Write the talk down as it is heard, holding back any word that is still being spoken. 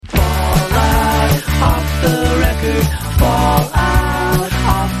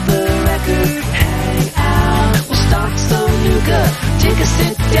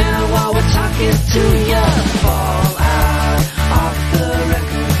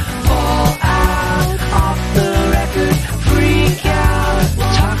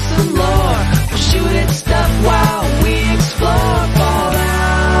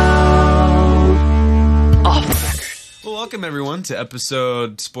Welcome everyone to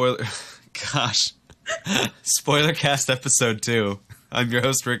Spoilercast episode 2. I'm your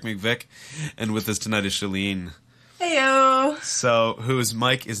host Rick McVick, and with us tonight is Shaline. Heyo. So, whose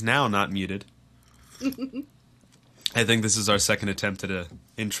mic is now not muted. I think this is our second attempt at an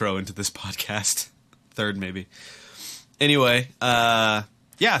intro into this podcast. Third, maybe. Anyway, so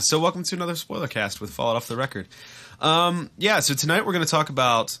welcome to another Spoilercast with Fall Off the Record. So tonight we're going to talk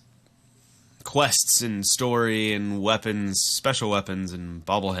about quests and story and weapons, special weapons and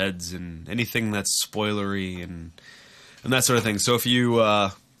bobbleheads and anything that's spoilery and that sort of thing. So if you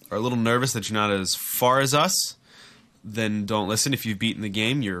are a little nervous that you're not as far as us, then don't listen. If you've beaten the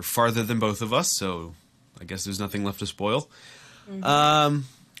game, you're farther than both of us, so I guess there's nothing left to spoil. Mm-hmm.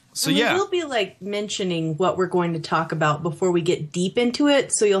 We'll be mentioning what we're going to talk about before we get deep into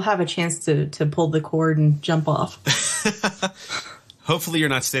it, so you'll have a chance to pull the cord and jump off. Hopefully you're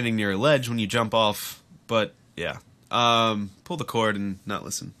not standing near a ledge when you jump off, but yeah. Pull the cord and not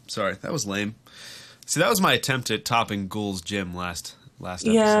listen. Sorry, that was lame. See, that was my attempt at topping Ghoul's Gym last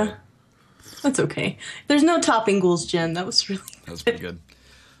episode. Yeah, that's okay. There's no topping Ghoul's Gym. That was really good. That was pretty good.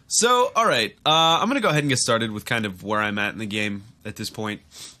 So, alright, I'm going to go ahead and get started with kind of where I'm at in the game at this point,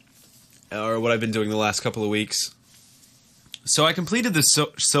 or what I've been doing the last couple of weeks. So I completed the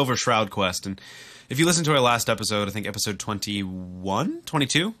Silver Shroud quest, and if you listen to our last episode, I think episode 21?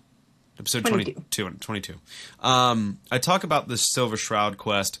 22? Episode 22. I talk about the Silver Shroud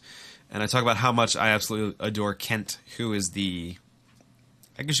quest, and I talk about how much I absolutely adore Kent, who is I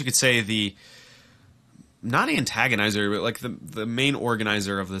guess you could say not antagonizer, but like the main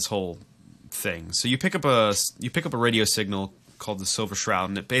organizer of this whole thing. So you pick up a radio signal called the Silver Shroud,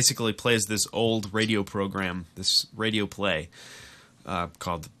 and it basically plays this old radio program, this radio play,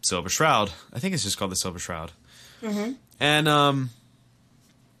 called the Silver Shroud. I think it's just called the Silver Shroud. Mm-hmm. And,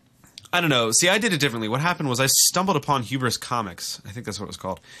 I don't know. See, I did it differently. What happened was I stumbled upon Hubris Comics. I think that's what it was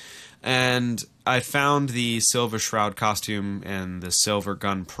called. And I found the Silver Shroud costume and the silver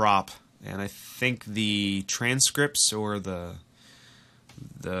gun prop, and I think the transcripts or the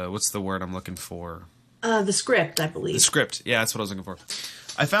what's the word I'm looking for? The script, I believe. The script. Yeah, that's what I was looking for.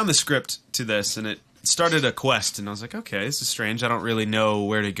 I found the script to this, and it started a quest, and I was like, okay, this is strange. I don't really know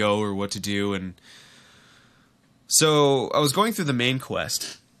where to go or what to do, and so I was going through the main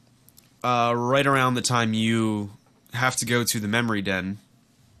quest right around the time you have to go to the memory den.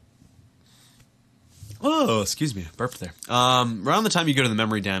 Oh, excuse me, burp there. Around the time you go to the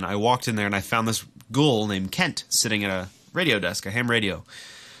memory den, I walked in there and I found this ghoul named Kent sitting at a radio desk, a ham radio,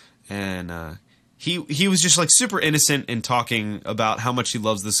 and He was just super innocent in talking about how much he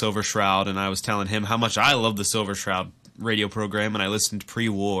loves the Silver Shroud, and I was telling him how much I love the Silver Shroud radio program, and I listened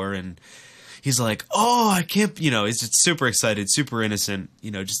pre-war, and he's like, oh, I can't, he's just super excited, super innocent,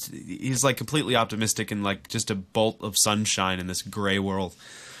 he's completely optimistic and just a bolt of sunshine in this gray world.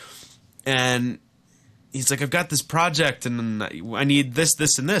 And he's like, I've got this project, and I need this,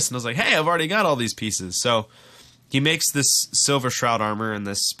 this, and this. And I was like, hey, I've already got all these pieces. So he makes this Silver Shroud armor and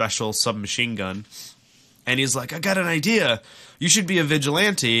this special submachine gun, and he's like, I got an idea. You should be a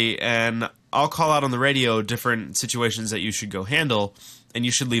vigilante, and I'll call out on the radio different situations that you should go handle, and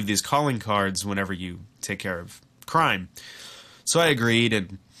you should leave these calling cards whenever you take care of crime. So I agreed,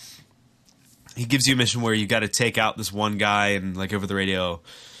 and he gives you a mission where you got to take out this one guy, and over the radio,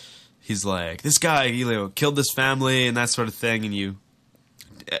 he's like, this guy killed this family and that sort of thing, and you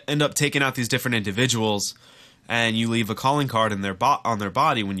end up taking out these different individuals, and you leave a calling card in on their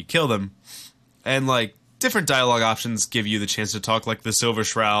body when you kill them, and different dialogue options give you the chance to talk like the Silver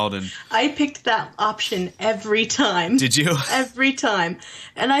Shroud. And I picked that option every time. Did you? Every time.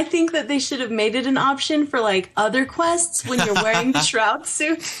 And I think that they should have made it an option for other quests when you're wearing the shroud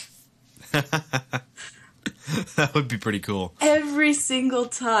suit. That would be pretty cool. Every single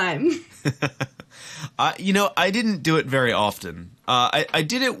time. I didn't do it very often. I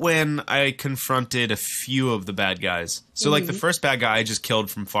did it when I confronted a few of the bad guys. So, the first bad guy I just killed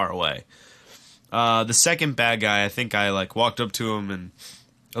from far away. The second bad guy, I think I, walked up to him and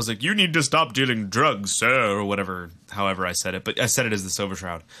I was like, you need to stop dealing drugs, sir, or whatever, however I said it. But I said it as the Silver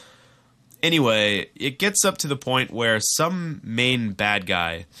Shroud. Anyway, it gets up to the point where some main bad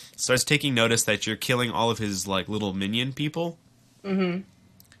guy starts taking notice that you're killing all of his, little minion people. Mm-hmm.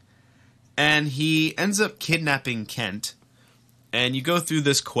 And he ends up kidnapping Kent. And you go through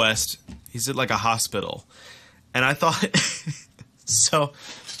this quest. He's at, a hospital. And I thought... so...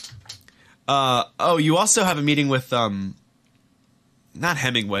 you also have a meeting with, not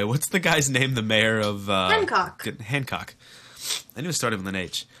Hemingway. What's the guy's name? The mayor of, Hancock. Hancock. I knew it started with an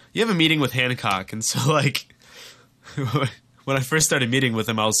H. You have a meeting with Hancock, and so, when I first started meeting with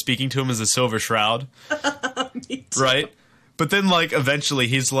him, I was speaking to him as a Silver Shroud. Me too. Right? But then, like, eventually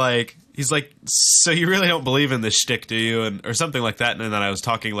he's like, so you really don't believe in this shtick, do you? And or something like that. And then I was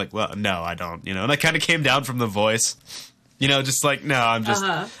talking like, well, no, I don't, you know. And I kind of came down from the voice, you know, just like, no,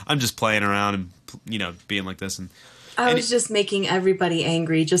 I'm just playing around and, you know, being like this. And I was just making everybody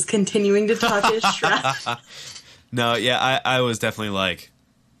angry, just continuing to talk as Shroud. No, yeah, I was definitely like,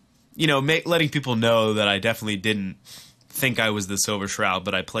 you know, letting people know that I definitely didn't think I was the Silver Shroud,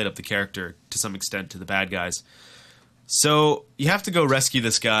 but I played up the character to some extent to the bad guys. So you have to go rescue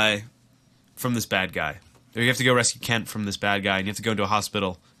this guy from this bad guy. Or you have to go rescue Kent from this bad guy, and you have to go into a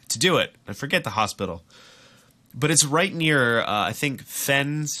hospital to do it. I forget the hospital. But it's right near, I think,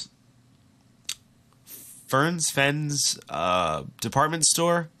 Fenn's department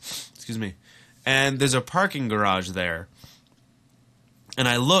store. Excuse me. And there's a parking garage there. And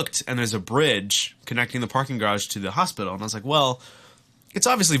I looked, and there's a bridge connecting the parking garage to the hospital. And I was like, well, it's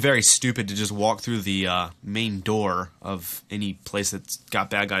obviously very stupid to just walk through the main door of any place that's got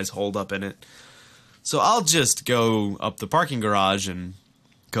bad guys holed up in it. So I'll just go up the parking garage and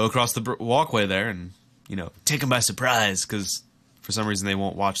go across the walkway there and, you know, take them by surprise, because for some reason they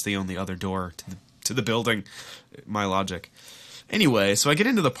won't watch the only other door to the building. My logic. Anyway, so I get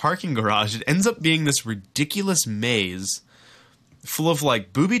into the parking garage. It ends up being this ridiculous maze full of,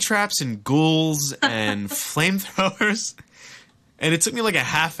 like, booby traps and ghouls and flamethrowers. And it took me like a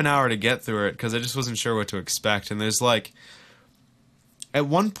half an hour to get through it because I just wasn't sure what to expect. And there's like, at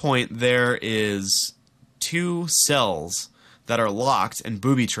one point there is 2 cells that are locked and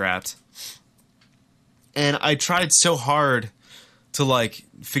booby trapped. And I tried so hard to like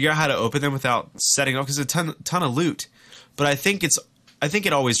figure out how to open them without setting off, because it's a ton of loot. But I think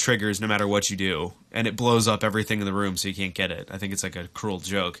it always triggers no matter what you do, and it blows up everything in the room so you can't get it. I think it's like a cruel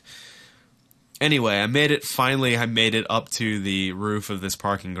joke. Anyway, I made it up to the roof of this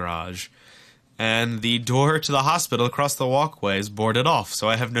parking garage, and the door to the hospital across the walkway is boarded off, so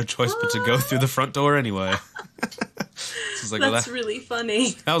I have no choice but to go through the front door anyway. So like, that's really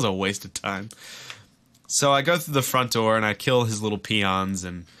funny. That was a waste of time. So I go through the front door, and I kill his little peons,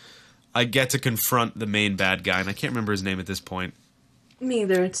 and I get to confront the main bad guy, and I can't remember his name at this point. Me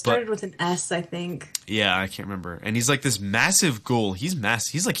either. It started with an S, I think. Yeah, I can't remember. And he's like this massive ghoul. He's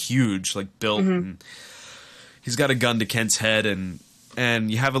massive. He's like huge, like built. Mm-hmm. And he's got a gun to Kent's head, and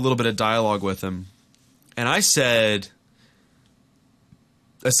you have a little bit of dialogue with him. And I said,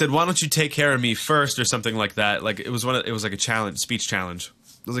 why don't you take care of me first, or something like that. Like it was like a speech challenge.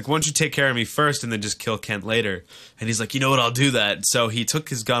 I was like, why don't you take care of me first and then just kill Kent later? And he's like, you know what, I'll do that. So he took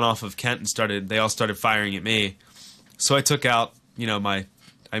his gun off of Kent and they all started firing at me. So I took out, you know,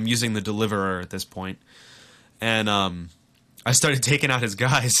 I'm using the deliverer at this point. And I started taking out his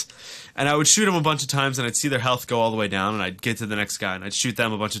guys. And I would shoot them a bunch of times, and I'd see their health go all the way down, and I'd get to the next guy, and I'd shoot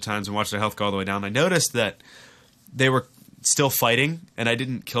them a bunch of times and watch their health go all the way down. I noticed that they were still fighting, and I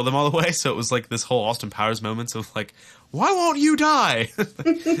didn't kill them all the way, so it was like this whole Austin Powers moment of like, why won't you die?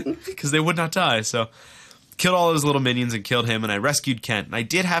 Because they would not die. So killed all those little minions and killed him, and I rescued Kent. And I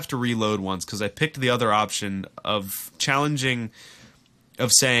did have to reload once because I picked the other option of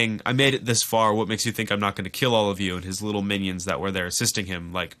saying, I made it this far, what makes you think I'm not going to kill all of you? And his little minions that were there assisting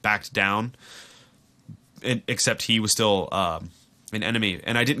him, like, backed down, except he was still an enemy.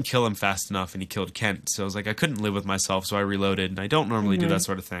 And I didn't kill him fast enough, and he killed Kent. So I was like, I couldn't live with myself, so I reloaded. And I don't normally do that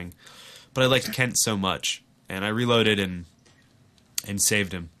sort of thing. But I liked Kent so much. And I reloaded and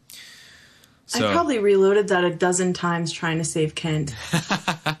saved him. So, I probably reloaded that a dozen times trying to save Kent.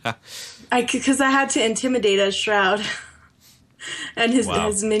 Because I had to intimidate a Shroud. And his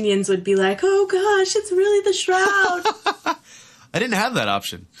minions would be like, oh gosh, it's really the Shroud. I didn't have that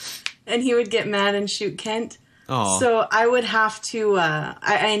option. And he would get mad and shoot Kent. Aww. So I would have to,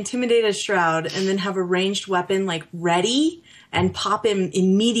 I intimidate a Shroud and then have a ranged weapon like ready and pop him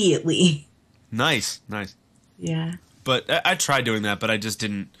immediately. Nice. Yeah. But I tried doing that, but I just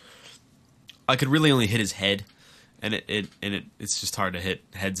didn't. I could really only hit his head, and it's just hard to hit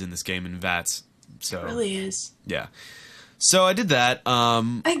heads in this game in VATS. So it really is. Yeah. So I did that.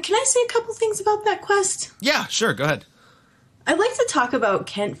 Can I say a couple things about that quest? Yeah, sure. Go ahead. I'd like to talk about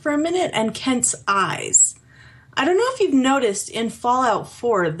Kent for a minute and Kent's eyes. I don't know if you've noticed in Fallout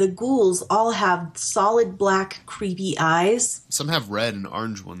 4, the ghouls all have solid black, creepy eyes. Some have red and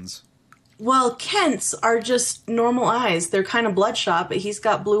orange ones. Well, Kent's are just normal eyes. They're kind of bloodshot, but he's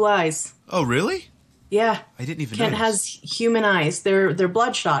got blue eyes. Oh, really? Yeah. I didn't even know. Kent has human eyes. They're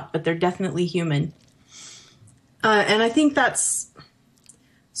bloodshot, but they're definitely human. And I think that's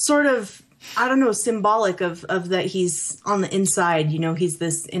sort of, I don't know, symbolic of that he's on the inside. You know, he's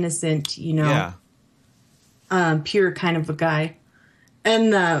this innocent, you know, pure kind of a guy.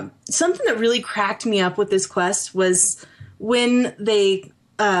 And something that really cracked me up with this quest was when they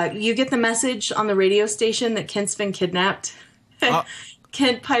you get the message on the radio station that Kent's been kidnapped.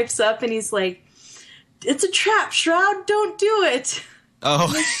 Kent pipes up and he's like, "It's a trap, Shroud, don't do it." Oh.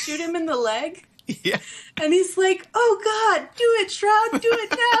 And they shoot him in the leg. Yeah. And he's like, "Oh God, do it, Shroud, do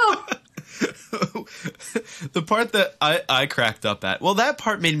it now." The part that I cracked up at, well, that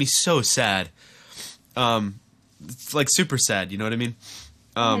part made me so sad. It's like super sad, you know what I mean?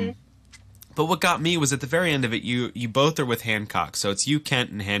 But what got me was at the very end of it, you both are with Hancock. So it's you,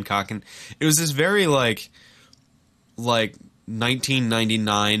 Kent, and Hancock. And it was this very like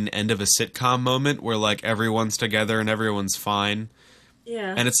 1999 end of a sitcom moment where like everyone's together and everyone's fine.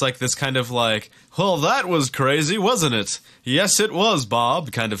 Yeah. And it's like this kind of like, well, that was crazy, wasn't it? Yes, it was,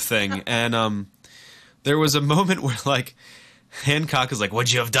 Bob, kind of thing. And there was a moment where like Hancock is like,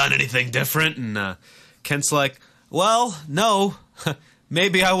 "Would you have done anything different?" And Kent's like, "Well, no.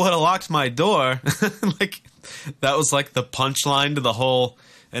 Maybe I would have locked my door." Like that was like the punchline to the whole,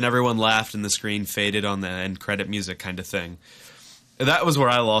 and everyone laughed and the screen faded on the end credit music kind of thing. That was where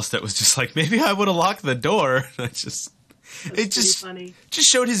I lost it. Was just like, maybe I would have locked the door. It just funny. Just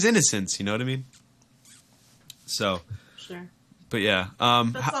showed his innocence, you know what I mean? So, Sure. but yeah,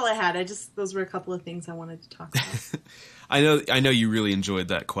 That's all I had. Those were a couple of things I wanted to talk about. I know you really enjoyed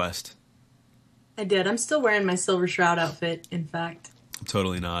that quest. I did. I'm still wearing my Silver Shroud outfit, in fact.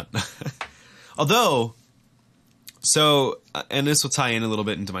 Totally not. Although, so, and this will tie in a little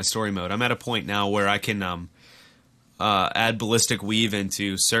bit into my story mode. I'm at a point now where I can add ballistic weave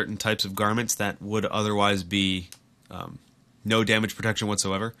into certain types of garments that would otherwise be no damage protection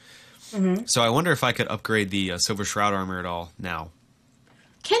whatsoever. Mm-hmm. So I wonder if I could upgrade the Silver Shroud armor at all now.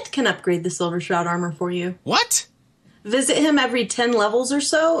 Kent can upgrade the Silver Shroud armor for you. What? Visit him every 10 levels or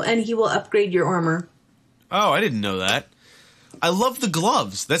so, and he will upgrade your armor. Oh, I didn't know that. I love the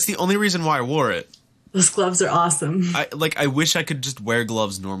gloves. That's the only reason why I wore it. Those gloves are awesome. I wish I could just wear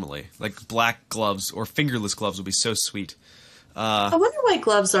gloves normally. Like black gloves or fingerless gloves would be so sweet. I wonder why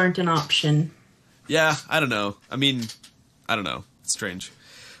gloves aren't an option. Yeah, I don't know. I mean, I don't know. It's strange.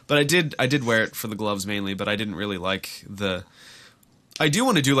 But I did wear it for the gloves mainly, but I didn't really like the... I do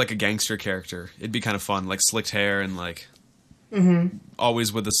want to do like a gangster character. It'd be kind of fun, like slicked hair and like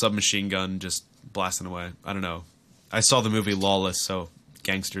always with a submachine gun just blasting away. I don't know. I saw the movie Lawless, so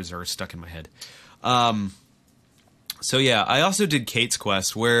gangsters are stuck in my head. So yeah, I also did Kate's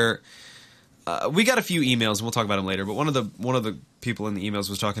quest where we got a few emails, and we'll talk about them later, but one of the people in the emails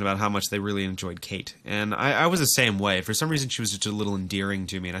was talking about how much they really enjoyed Kate. And I was the same way. For some reason, she was just a little endearing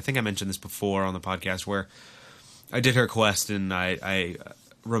to me. And I think I mentioned this before on the podcast where I did her quest and I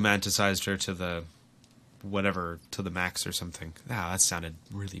romanticized her to the to the max or something. That sounded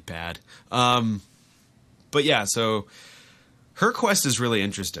really bad. But yeah, so her quest is really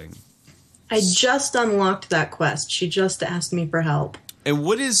interesting. I just unlocked that quest. She just asked me for help. And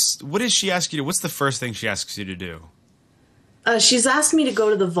what does she ask you to? What's the first thing she asks you to do? She's asked me to go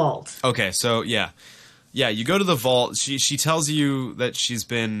to the vault. Okay, so yeah, you go to the vault. She tells you that she's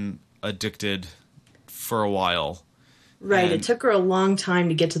been addicted for a while. Right. It took her a long time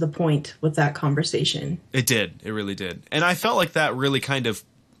to get to the point with that conversation. It did. It really did. And I felt like that really kind of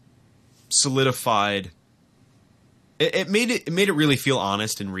solidified. It made it really feel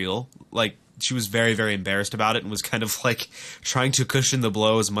honest and real. Like she was very, very embarrassed about it and was kind of like trying to cushion the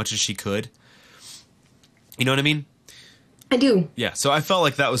blow as much as she could. You know what I mean? I do. Yeah, so I felt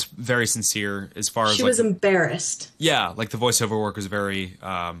like that was very sincere as far as... She was embarrassed. Yeah, like the voiceover work was very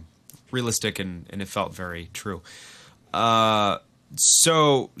realistic and it felt very true.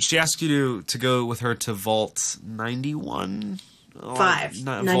 So she asked you to go with her to Vault 91?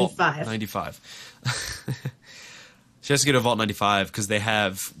 95. 95. She has to go to Vault 95 because they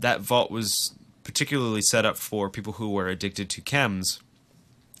have... That vault was particularly set up for people who were addicted to chems.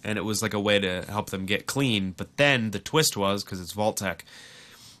 And it was like a way to help them get clean. But then the twist was, because it's Vault Tech,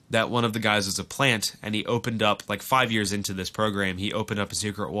 that one of the guys was a plant, and he opened up, like 5 years into this program, he opened up a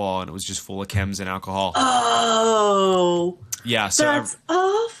secret wall, and it was just full of chems and alcohol. Oh! Yeah, so that's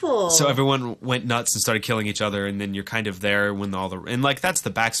awful. So everyone went nuts and started killing each other, and then you're kind of there when all the... And, like, that's the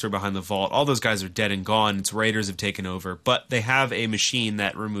backstory behind the vault. All those guys are dead and gone. Its raiders have taken over. But they have a machine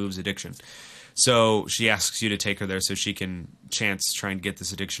that removes addiction. So she asks you to take her there so she can chance trying to get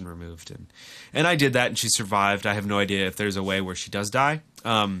this addiction removed. And I did that, and she survived. I have no idea if there's a way where she does die.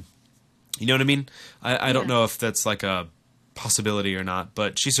 You know what I mean? I don't know if that's like a possibility or not,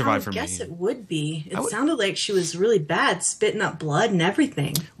 but she survived for me. I guess it would be. It sounded like she was really bad, spitting up blood and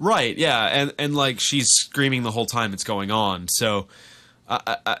everything. Right, yeah, and like she's screaming the whole time it's going on. So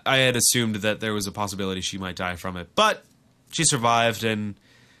I had assumed that there was a possibility she might die from it. But she survived, and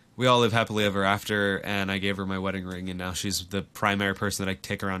we all live happily ever after, and I gave her my wedding ring, and now she's the primary person that I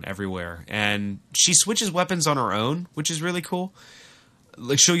take around everywhere. And she switches weapons on her own, which is really cool.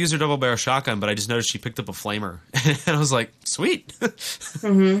 Like, she'll use her double barrel shotgun, but I just noticed she picked up a flamer. And I was like, sweet.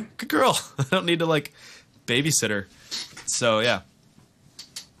 Good girl. I don't need to, like, babysit her. So, yeah.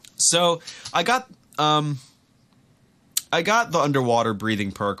 So, I got the underwater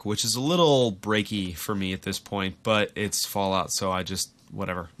breathing perk, which is a little breaky for me at this point, but it's Fallout, so I just,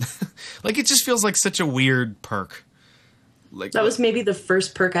 whatever. Like, it just feels like such a weird perk. Like, that was maybe the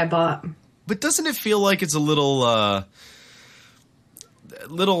first perk I bought. But doesn't it feel like it's a little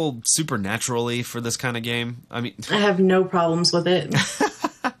supernaturally for this kind of game? I mean, I have no problems with it.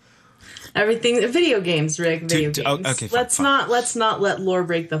 Everything, video games, Rick. Video games. Okay, fine, let's not let lore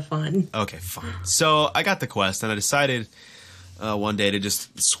break the fun. Okay, fine. So I got the quest, and I decided one day to just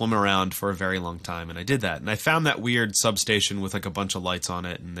swim around for a very long time, and I did that. And I found that weird substation with like a bunch of lights on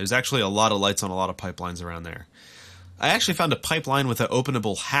it, and there's actually a lot of lights on a lot of pipelines around there. I actually found a pipeline with an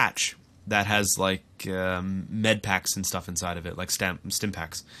openable hatch that has like med packs and stuff inside of it, like stim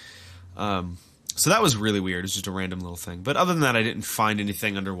packs. So that was really weird. It was just a random little thing. But other than that, I didn't find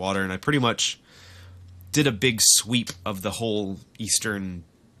anything underwater, and I pretty much did a big sweep of the whole eastern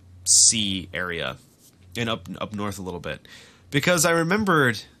sea area and up north a little bit. Because I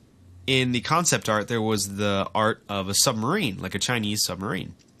remembered in the concept art there was the art of a submarine, like a Chinese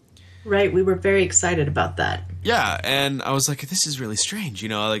submarine. Right, we were very excited about that. Yeah, and I was like, this is really strange, you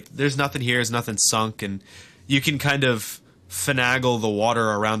know, like there's nothing here, there's nothing sunk, and you can kind of finagle the water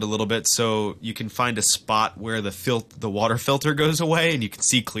around a little bit so you can find a spot where the water filter goes away and you can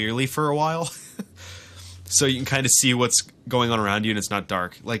see clearly for a while. So you can kind of see what's going on around you and it's not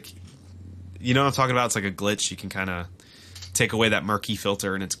dark. Like, you know what I'm talking about? It's like a glitch. You can kind of take away that murky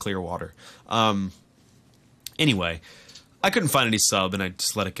filter and it's clear water. Anyway, I couldn't find any sub and I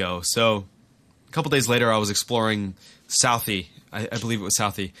just let it go. So a couple days later I was exploring Southie. I believe it was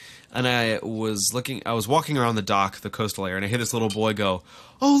Southie. And I was walking around the dock, the coastal area, and I hear this little boy go,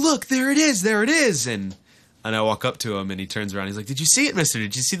 "Oh, look, there it is, there it is." And I walk up to him, and he turns around. He's like, "Did you see it, mister?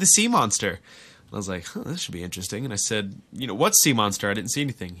 Did you see the sea monster?" And I was like, this should be interesting. And I said, "What sea monster? I didn't see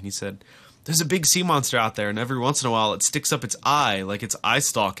anything." And he said, "There's a big sea monster out there, and every once in a while it sticks up its eye, like its eye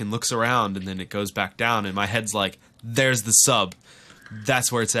stalk, and looks around, and then it goes back down." And my head's like, there's the sub.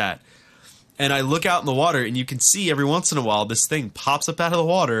 That's where it's at. And I look out in the water, and you can see every once in a while this thing pops up out of the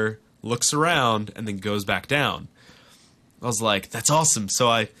water, looks around, and then goes back down. I was like, that's awesome. So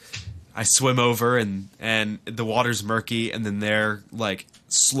I swim over, and the water's murky, and then there, like,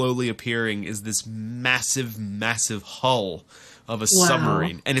 slowly appearing is this massive, massive hull of a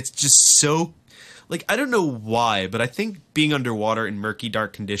submarine. And it's just so... Like, I don't know why, but I think being underwater in murky,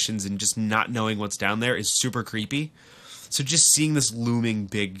 dark conditions and just not knowing what's down there is super creepy. So just seeing this looming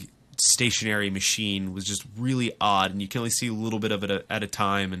big stationary machine was just really odd, and you can only see a little bit of it at a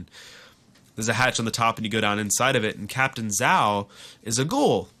time, and there's a hatch on the top, and you go down inside of it, and Captain Zhao is a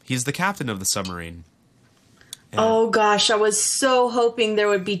ghoul. He's the captain of the submarine. And oh gosh, I was so hoping there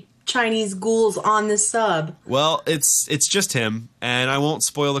would be Chinese ghouls on the sub. Well, it's just him, and I won't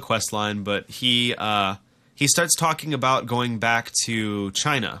spoil the quest line, but he starts talking about going back to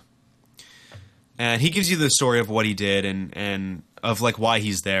China. And he gives you the story of what he did and of, like, why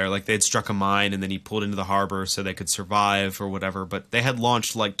he's there. Like, they had struck a mine, and then he pulled into the harbor so they could survive or whatever. But they had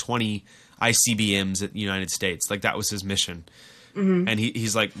launched, like, 20 ICBMs at the United States. Like, that was his mission. Mm-hmm. And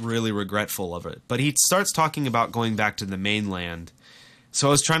he's, like, really regretful of it. But he starts talking about going back to the mainland. So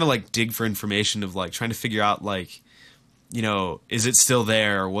I was trying to, like, dig for information of, like, trying to figure out, like, is it still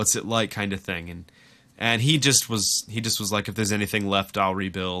there? What's it like, kind of thing. And he just was like, if there's anything left, I'll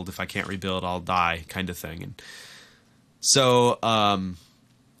rebuild. If I can't rebuild, I'll die, kind of thing. And so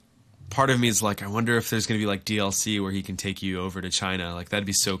part of me is like, I wonder if there's going to be, like, DLC where he can take you over to China. Like, that'd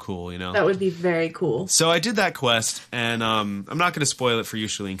be so cool, That would be very cool. So I did that quest, and I'm not going to spoil it for you,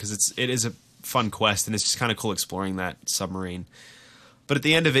 Shaline, because it is a fun quest, and it's just kind of cool exploring that submarine. But at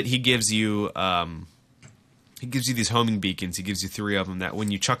the end of it, he gives you these homing beacons. He gives you 3 of them that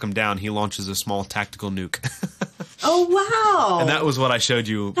when you chuck them down, he launches a small tactical nuke. Oh, wow. And that was what I showed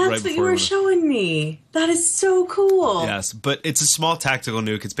you. That's what you were showing me. That is so cool. Yes, but it's a small tactical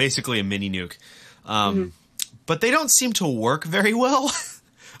nuke. It's basically a mini nuke. But they don't seem to work very well.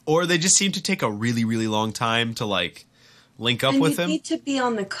 Or they just seem to take a really, really long time to, like, link up with him. You need to be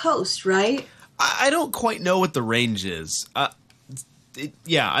on the coast, right? I don't quite know what the range is. I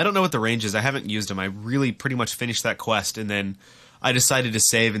don't know what the range is. I haven't used them. I really pretty much finished that quest, and then I decided to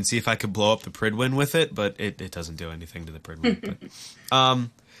save and see if I could blow up the Pridwin with it, but it doesn't do anything to the Pridwin. But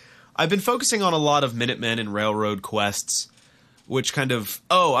I've been focusing on a lot of Minutemen and Railroad quests, which kind of...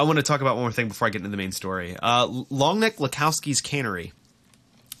 Oh, I want to talk about one more thing before I get into the main story. Longneck Lakowski's Cannery.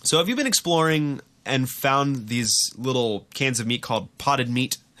 So have you been exploring and found these little cans of meat called potted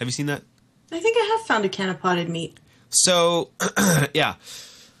meat? Have you seen that? I think I have found a can of potted meat. So, yeah.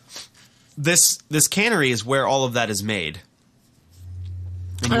 This cannery is where all of that is made.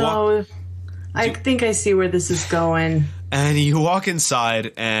 I think I see where this is going. And you walk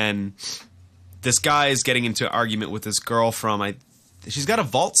inside, and this guy is getting into an argument with this girl from... she's got a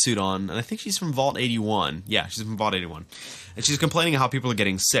vault suit on, and I think she's from Vault 81. Yeah, she's from Vault 81. And she's complaining how people are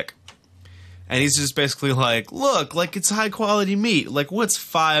getting sick. And he's just basically like, look, like, it's high-quality meat. Like, what's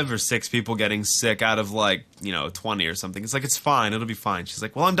 5 or 6 people getting sick out of, like, 20 or something? It's like, it's fine. It'll be fine. She's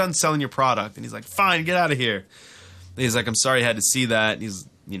like, well, I'm done selling your product. And he's like, fine, get out of here. And he's like, I'm sorry I had to see that. And he's,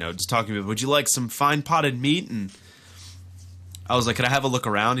 just talking to me. Would you like some fine potted meat? And I was like, can I have a look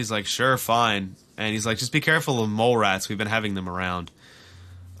around? He's like, sure, fine. And he's like, just be careful of mole rats. We've been having them around.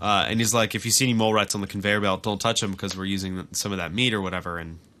 And he's like, if you see any mole rats on the conveyor belt, don't touch them because we're using some of that meat or whatever.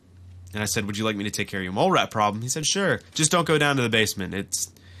 And I said, would you like me to take care of your mole rat problem? He said, sure. Just don't go down to the basement. It's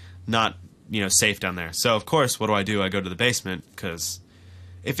not, safe down there. So, of course, what do? I go to the basement because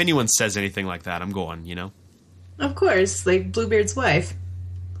if anyone says anything like that, I'm going, Of course, like Bluebeard's wife.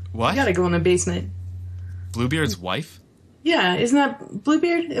 What? You gotta go in the basement. Bluebeard's wife? Yeah, isn't that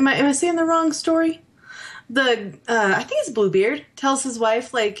Bluebeard? Am I saying the wrong story? I think it's Bluebeard tells his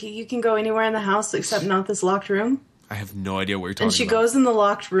wife, like, you can go anywhere in the house except not this locked room. I have no idea what you're talking about. And she goes in the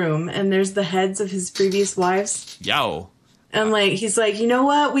locked room, and there's the heads of his previous wives. Yow. And, like, he's like, you know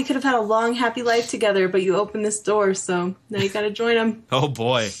what? We could have had a long, happy life together, but you opened this door, so now you gotta join him. Oh,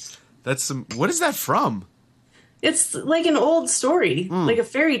 boy. What is that from? It's, like, an old story. Like a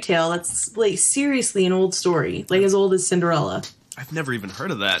fairy tale. It's, like, seriously an old story. Like, as old as Cinderella. I've never even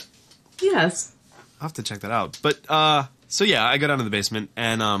heard of that. Yes. I'll have to check that out. But, so yeah, I go down to the basement,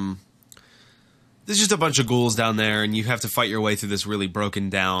 and, there's just a bunch of ghouls down there, and you have to fight your way through this really broken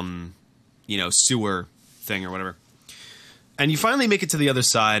down, sewer thing or whatever. And you finally make it to the other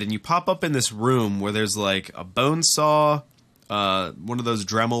side, and you pop up in this room where there's, like, a bone saw, one of those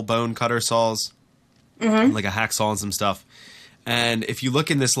Dremel bone cutter saws, like a hacksaw and some stuff. And if you look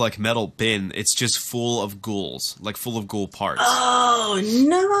in this, like, metal bin, it's just full of ghouls, like, full of ghoul parts. Oh,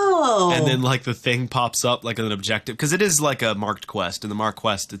 no! And then, like, the thing pops up, like, an objective. Because it is, like, a marked quest. And the marked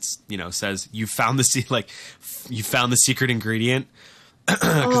quest, it's, says, you found the secret ingredient.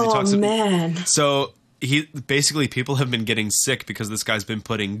 Oh, man. So, basically, people have been getting sick because this guy's been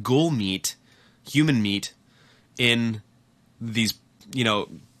putting ghoul meat, human meat, in these,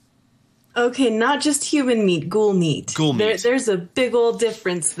 Okay, not just human meat, ghoul meat. Ghoul meat. There's a big old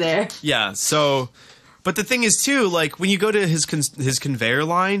difference there. Yeah, so... But the thing is, too, like, when you go to his conveyor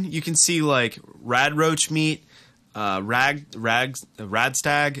line, you can see, like, radroach meat, radstag,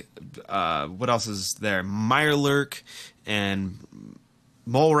 what else is there? Mirelurk, and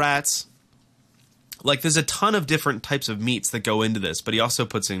mole rats. Like, there's a ton of different types of meats that go into this, but he also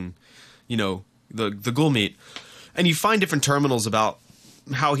puts in, the ghoul meat. And you find different terminals about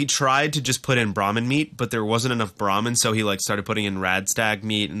how he tried to just put in Brahmin meat, but there wasn't enough Brahmin, so he, like, started putting in radstag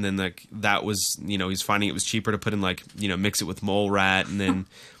meat, and then, like, that was, he's finding it was cheaper to put in, like, mix it with mole rat, and then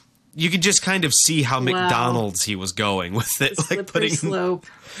you could just kind of see how McDonald's he was going with it. The like, putting slope.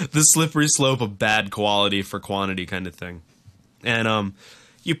 The slippery slope of bad quality for quantity kind of thing. And,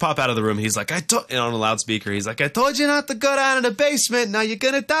 you pop out of the room, he's like, on a loudspeaker, he's like, I told you not to go down in the basement, now you're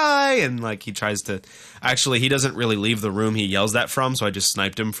gonna die! And, like, he tries to... Actually, he doesn't really leave the room he yells that from, so I just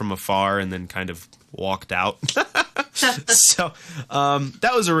sniped him from afar and then kind of walked out. So,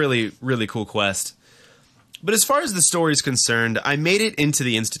 that was a really, really cool quest. But as far as the story is concerned, I made it into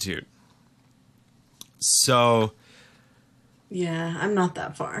the Institute. So... Yeah, I'm not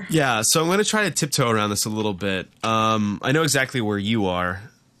that far. Yeah, so I'm going to try to tiptoe around this a little bit. I know exactly where you are,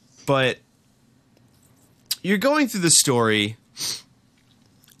 but you're going through the story,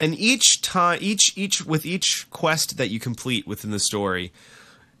 and each quest that you complete within the story,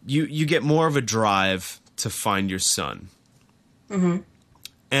 you get more of a drive to find your son. Mm-hmm.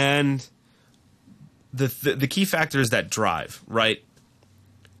 And the key factor is that drive, right?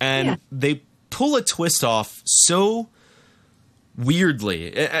 And they pull a twist off so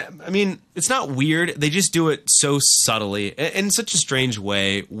weirdly. I mean, it's not weird. They just do it so subtly, in such a strange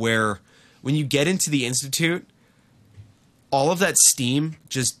way, where when you get into the Institute, all of that steam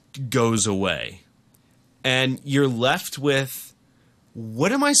just goes away. And you're left with,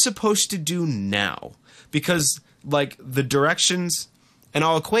 what am I supposed to do now? Because, like, the directions, and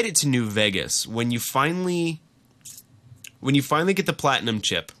I'll equate it to New Vegas, when you finally get the platinum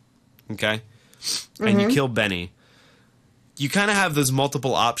chip, okay, and you kill Benny, you kind of have those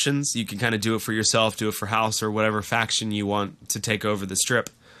multiple options. You can kind of do it for yourself, do it for House or whatever faction you want to take over the strip.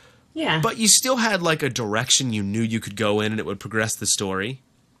 Yeah. But you still had like a direction you knew you could go in and it would progress the story.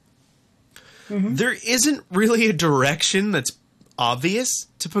 Mm-hmm. There isn't really a direction that's obvious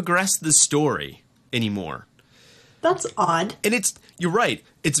to progress the story anymore. That's odd. And you're right.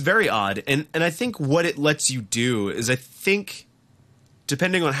 It's very odd. And I think what it lets you do is I think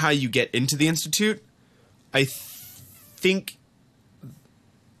depending on how you get into the Institute, I think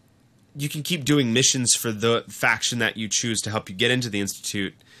you can keep doing missions for the faction that you choose to help you get into the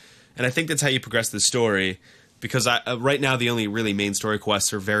Institute. And I think that's how you progress the story, because right now the only really main story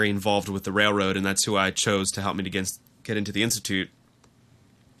quests are very involved with the Railroad, and that's who I chose to help me to get into the Institute.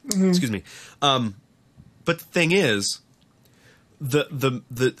 Mm-hmm. Excuse me. But the thing is,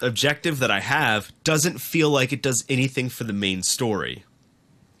 the objective that I have doesn't feel like it does anything for the main story.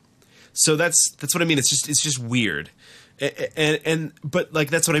 So that's what I mean. It's just weird. But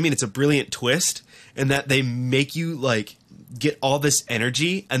like that's what I mean. It's a brilliant twist, in that they make you like get all this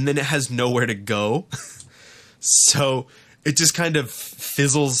energy and then it has nowhere to go. So it just kind of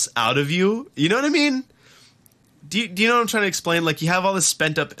fizzles out of you. You know what I mean? Do you know what I'm trying to explain? Like you have all this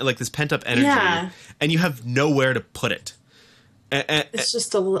pent up energy, and you have nowhere to put it. It's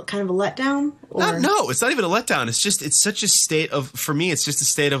just a kind of a letdown? Or? No, it's not even a letdown. It's such a state of, for me, it's just a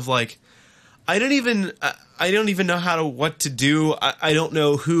state of like, I don't even know what to do. I don't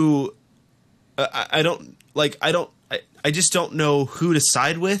know who, I just don't know who to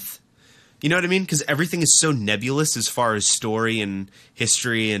side with. You know what I mean? Because everything is so nebulous as far as story and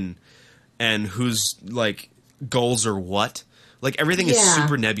history and whose like goals are what. Like everything is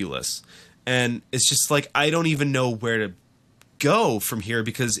super nebulous. And it's just like, I don't even know where to go from here,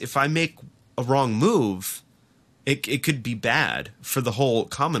 because if I make a wrong move, it could be bad for the whole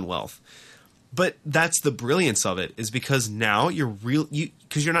Commonwealth. But that's the brilliance of it, is because now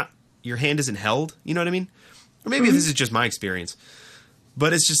because your hand isn't held, you know what I mean? Or maybe this is just my experience,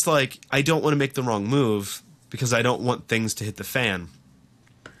 but it's just like, I don't want to make the wrong move because I don't want things to hit the fan.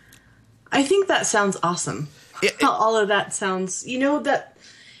 I think that sounds awesome. All of that sounds,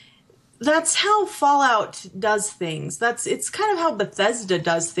 that's how Fallout does things. It's kind of how Bethesda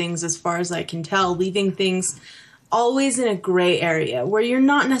does things, as far as I can tell, leaving things always in a gray area where you're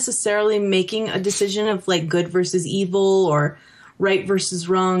not necessarily making a decision of like good versus evil or right versus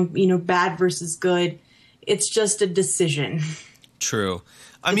wrong, bad versus good. It's just a decision. True.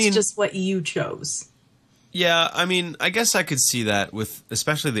 It's just what you chose. Yeah, I mean, I guess I could see that with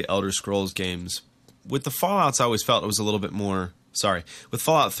especially the Elder Scrolls games. With the Fallouts, I always felt it was a little bit more... Sorry. With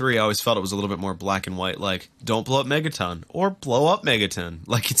Fallout 3, I always felt it was a little bit more black and white. Like, don't blow up Megaton. Or blow up Megaton.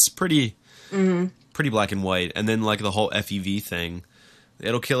 Like, it's pretty black and white. And then, like, the whole FEV thing.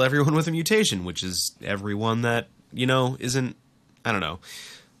 It'll kill everyone with a mutation, which is everyone that, isn't... I don't know.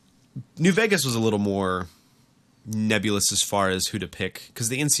 New Vegas was a little more nebulous as far as who to pick, because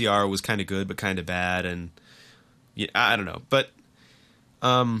the NCR was kind of good but kind of bad, and I don't know. But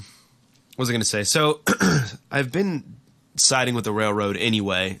what was I going to say? So I've been siding with the Railroad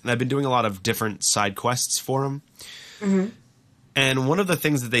anyway, and I've been doing a lot of different side quests for them. Mm-hmm. And one of the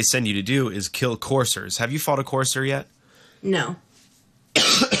things that they send you to do is kill coursers. Have you fought a courser yet? No.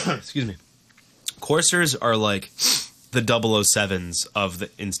 Excuse me. Coursers are like the 007s of the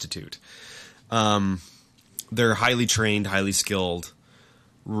Institute. They're highly trained, highly skilled.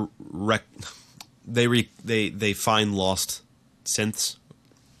 They find lost synths,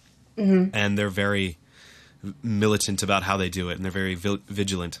 and they're very militant about how they do it, and they're very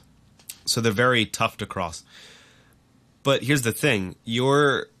vigilant. So they're very tough to cross. But here's the thing: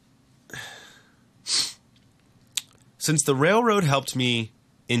 since the Railroad helped me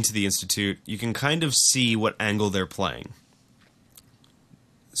into the Institute, you can kind of see what angle they're playing.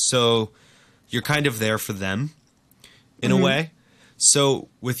 So you're kind of there for them, in a way. So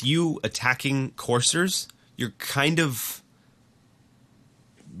with you attacking coursers, you're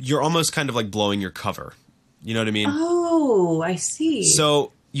almost kind of like blowing your cover. You know what I mean? Oh, I see.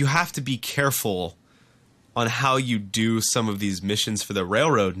 So you have to be careful on how you do some of these missions for the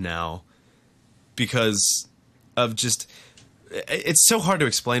Railroad now, because of just... It's so hard to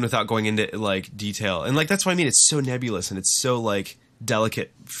explain without going into like detail. And like that's what I mean. It's so nebulous and it's so like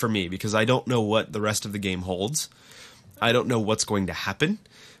delicate for me, because I don't know what the rest of the game holds. I don't know what's going to happen.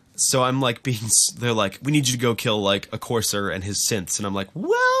 So I'm like they're like, we need you to go kill like a courser and his synths. And I'm like,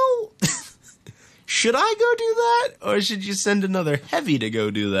 well, should I go do that? Or should you send another heavy to go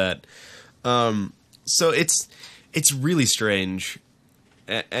do that? So it's really strange.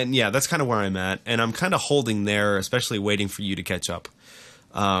 And yeah, that's kind of where I'm at. And I'm kind of holding there, especially waiting for you to catch up.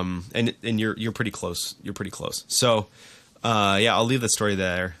 And you're pretty close. You're pretty close. So Yeah, I'll leave the story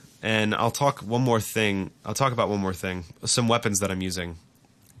there, and I'll talk about one more thing. Some weapons that I'm using.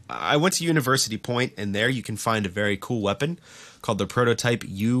 I went to University Point, and there you can find a very cool weapon called the Prototype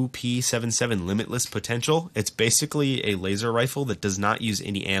UP-77 Limitless Potential. It's basically a laser rifle that does not use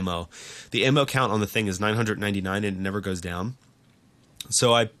any ammo. The ammo count on the thing is 999, and it never goes down.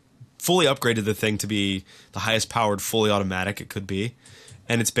 So I fully upgraded the thing to be the highest powered fully automatic it could be,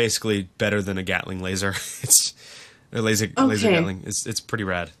 and it's basically better than a Gatling laser. It's a laser Gatling. It's pretty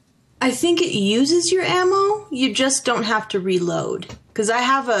rad. I think it uses your ammo. You just don't have to reload. Because I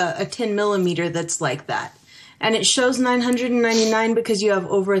have a 10 millimeter that's like that. And it shows 999 because you have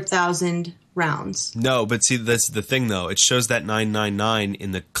over 1,000 rounds. No, but see, that's the thing, though. It shows that 999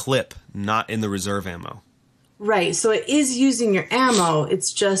 in the clip, not in the reserve ammo. Right, so it is using your ammo.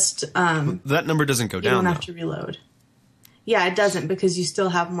 It's just... that number doesn't go down, You don't have to reload. Yeah, it doesn't because you still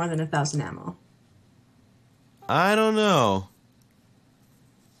have more than 1,000 ammo. I don't know.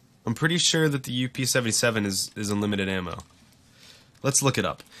 I'm pretty sure that the UP-77 is unlimited ammo. Let's look it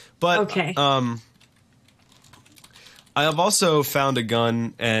up. But okay. I have also found a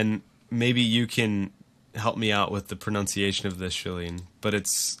gun, and maybe you can help me out with the pronunciation of this, Shaline. But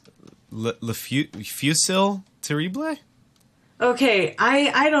it's Le Fusil Terrible? Okay,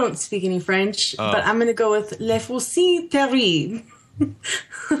 I don't speak any French, but I'm going to go with Le Fusil Terrible.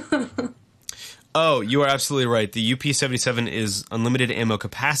 Oh, you are absolutely right. The UP-77 is unlimited ammo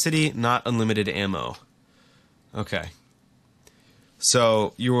capacity, not unlimited ammo. Okay.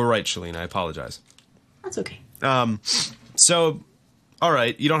 So, you were right, Shaline. I apologize. That's okay. So, all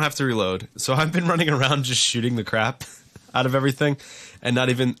right, you don't have to reload. So I've been running around just shooting the crap out of everything, and not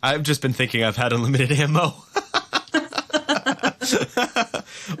even... I've just been thinking I've had unlimited ammo.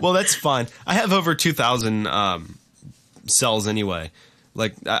 Well, that's fine. I have over 2,000 cells anyway.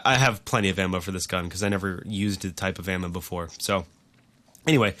 Like, I have plenty of ammo for this gun because I never used the type of ammo before. So,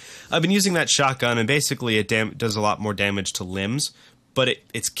 anyway, I've been using that shotgun, and basically it does a lot more damage to limbs, but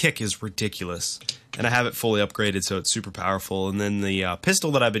its kick is ridiculous. And I have it fully upgraded, so it's super powerful. And then the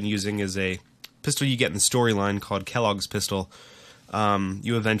pistol that I've been using is a pistol you get in the storyline called Kellogg's Pistol.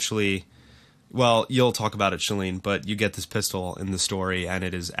 You eventually... Well, you'll talk about it, Shaline, but you get this pistol in the story, and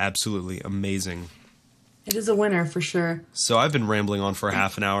it is absolutely amazing. It is a winner, for sure. So I've been rambling on for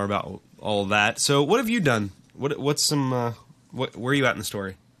half an hour about all of that. So what have you done? Where are you at in the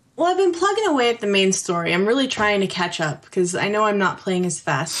story? Well, I've been plugging away at the main story. I'm really trying to catch up, because I know I'm not playing as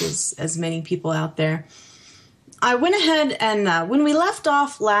fast as many people out there. I went ahead and, when we left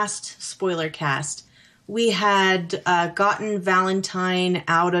off last Spoilercast, we had gotten Valentine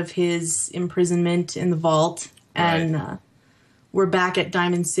out of his imprisonment in the vault, and we're back at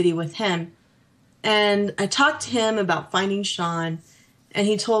Diamond City with him. And I talked to him about finding Sean, and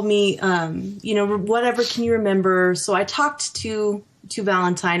he told me, whatever can you remember? So I talked to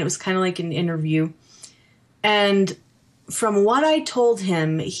Valentine. It was kind of like an interview. And from what I told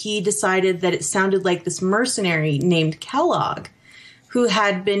him, he decided that it sounded like this mercenary named Kellogg, who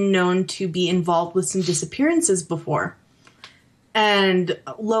had been known to be involved with some disappearances before. And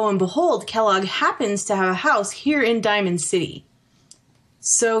lo and behold, Kellogg happens to have a house here in Diamond City.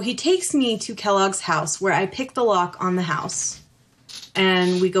 So he takes me to Kellogg's house, where I pick the lock on the house.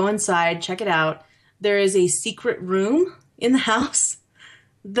 And we go inside, check it out. There is a secret room in the house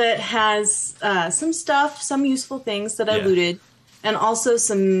that has some stuff, some useful things that I looted, and also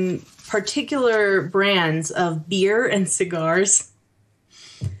some particular brands of beer and cigars.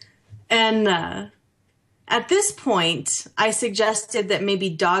 And at this point, I suggested that maybe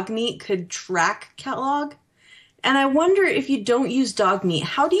dog meat could track Kellogg. And I wonder, if you don't use dog meat,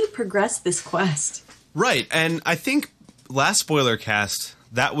 how do you progress this quest? Right, and I think last Spoilercast,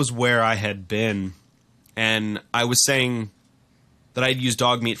 that was where I had been, and I was saying that I'd use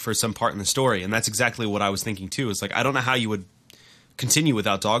dog meat for some part in the story, and that's exactly what I was thinking too. It's like, I don't know how you would continue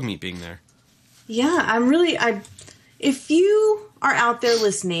without dog meat being there. Yeah, if you are out there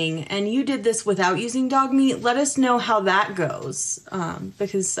listening and you did this without using dog meat, let us know how that goes,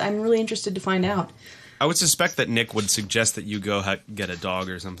 because I'm really interested to find out. I would suspect that Nick would suggest that you go get a dog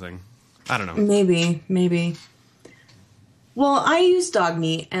or something. I don't know. Maybe. Well, I used dog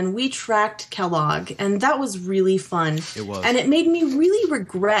meat, and we tracked Kellogg, and that was really fun. It was. And it made me really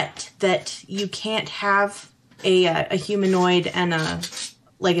regret that you can't have a humanoid and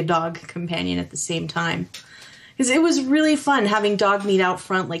a dog companion at the same time. Because it was really fun having dog meat out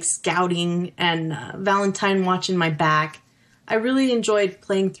front, like scouting, and Valentine watching my back. I really enjoyed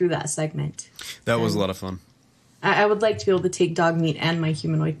playing through that segment. That was a lot of fun. I would like to be able to take dog meat and my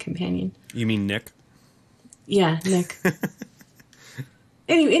humanoid companion. You mean Nick? Yeah, Nick.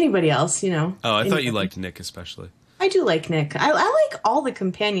 Anybody else, Oh, I thought you liked Nick especially. I do like Nick. I like all the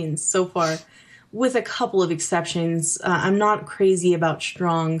companions so far, with a couple of exceptions. I'm not crazy about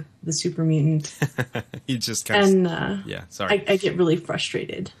Strong, the super mutant. He just kind of... And yeah, sorry. I get really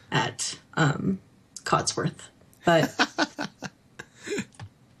frustrated at Codsworth. But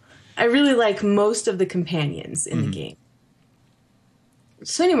I really like most of the companions in the game.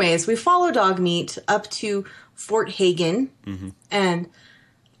 So anyways, we follow Dogmeat up to Fort Hagen, and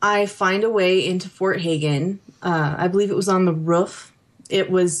I find a way into Fort Hagen. I believe it was on the roof.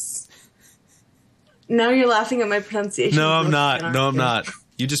 It was... Now you're laughing at my pronunciation. No, I'm not. No, I'm not.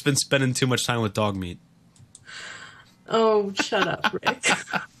 You've just been spending too much time with Dogmeat. Oh, shut up, Rick.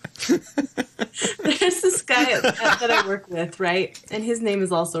 There's this guy that I work with, right? And his name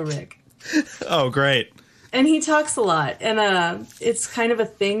is also Rick. Oh, great. And he talks a lot. And it's kind of a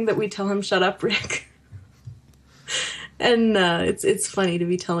thing that we tell him, shut up, Rick. And it's funny to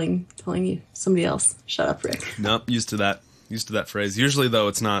be telling you somebody else, shut up, Rick. Nope, used to that phrase. Usually, though,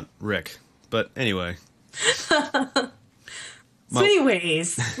 it's not Rick. But anyway. So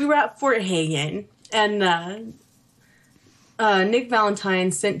anyways, we were at Fort Hagen, and Nick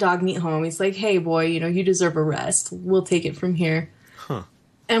Valentine sent Dogmeat home. He's like, hey, boy, you deserve a rest. We'll take it from here. Huh.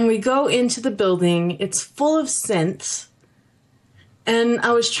 And we go into the building. It's full of synths. And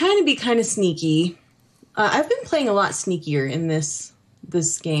I was trying to be kind of sneaky. I've been playing a lot sneakier in this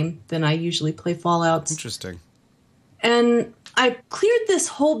game than I usually play Fallouts. Interesting. And I cleared this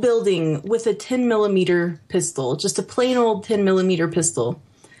whole building with a 10mm pistol, just a plain old 10mm pistol.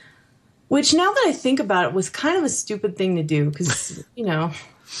 Which, now that I think about it, was kind of a stupid thing to do because,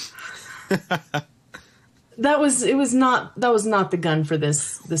 that was not the gun for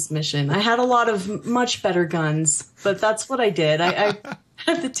this mission. I had a lot of much better guns, but that's what I did. I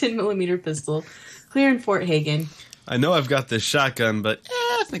had the 10mm pistol, clearing Fort Hagen. I know I've got this shotgun, but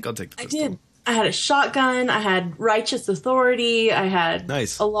I think I'll take the pistol. I did. I had a shotgun, I had Righteous Authority, I had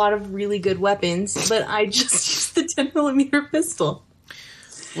a lot of really good weapons, but I just used the 10mm pistol.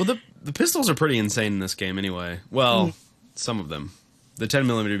 Well, the pistols are pretty insane in this game anyway. Well, some of them. The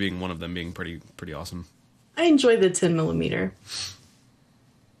 10mm being one of them, being pretty awesome. I enjoy the 10mm.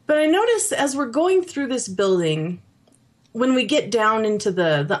 But I noticed as we're going through this building, when we get down into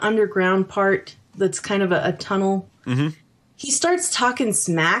the underground part that's kind of a tunnel, he starts talking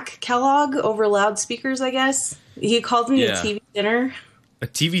smack, Kellogg, over loudspeakers, I guess. He called me a TV dinner. A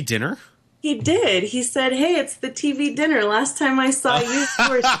TV dinner? He did. He said, hey, it's the TV dinner. Last time I saw you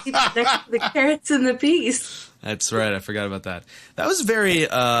were seated next to the carrots and the peas. That's right. I forgot about that. That was very, it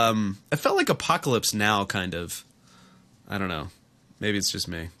felt like Apocalypse Now, kind of. I don't know. Maybe it's just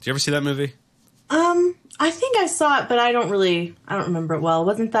me. Did you ever see that movie? I think I saw it, but I don't remember it well.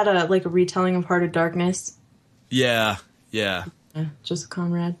 Wasn't that a retelling of Heart of Darkness? Yeah. Joseph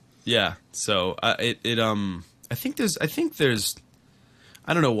Conrad. Yeah. So I think there's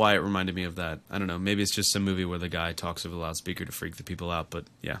I don't know why it reminded me of that. I don't know. Maybe it's just some movie where the guy talks over the loudspeaker to freak the people out. But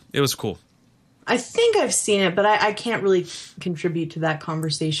yeah, it was cool. I think I've seen it, but I can't really contribute to that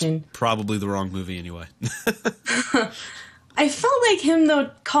conversation. Probably the wrong movie anyway. I felt like him,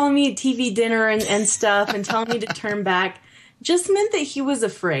 though, calling me a TV dinner and stuff and telling me to turn back just meant that he was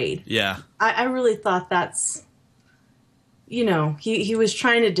afraid. Yeah. I really thought that's... he was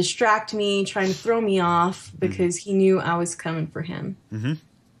trying to distract me, trying to throw me off because he knew I was coming for him. Mm-hmm.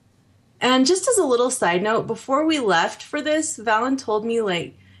 And just as a little side note, before we left for this, Valen told me,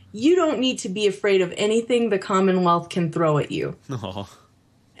 you don't need to be afraid of anything the Commonwealth can throw at you. Aww.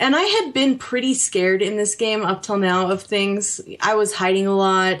 And I had been pretty scared in this game up till now of things. I was hiding a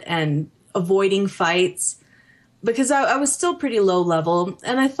lot and avoiding fights because I was still pretty low level.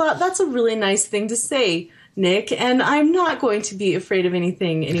 And I thought, that's a really nice thing to say, Nick, and I'm not going to be afraid of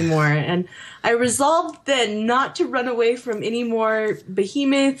anything anymore. And I resolved then not to run away from any more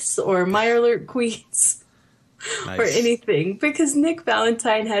behemoths or Mirelurk queens or anything because Nick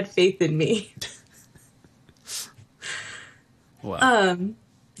Valentine had faith in me. Wow.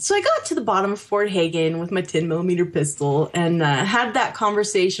 So I got to the bottom of Fort Hagen with my 10mm pistol and had that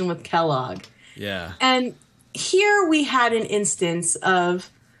conversation with Kellogg. Yeah. And here we had an instance of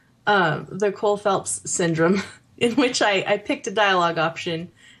the Cole Phelps syndrome in which I picked a dialogue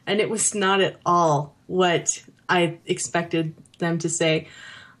option and it was not at all what I expected them to say.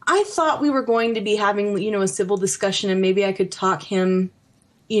 I thought we were going to be having, a civil discussion and maybe I could talk him,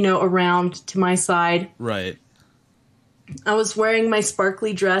 around to my side. Right. I was wearing my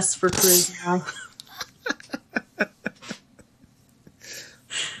sparkly dress for charisma.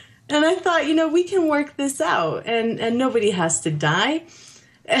 And I thought, we can work this out and nobody has to die.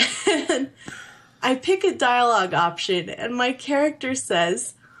 And I pick a dialogue option and my character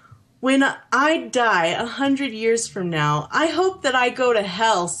says, when I die 100 years from now, I hope that I go to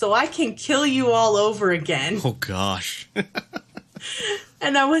hell so I can kill you all over again. Oh, gosh.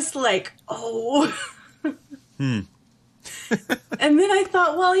 And I was like, oh. And then I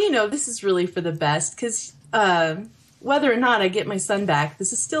thought, well, this is really for the best, because whether or not I get my son back,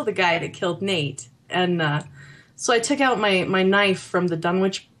 this is still the guy that killed Nate. And so I took out my knife from the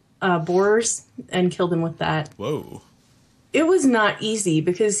Dunwich borers and killed him with that. Whoa. It was not easy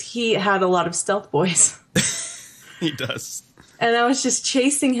because he had a lot of stealth boys. He does. And I was just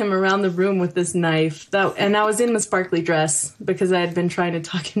chasing him around the room with this knife. And I was in my sparkly dress because I had been trying to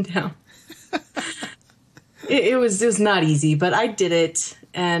talk him down. It was not easy, but I did it.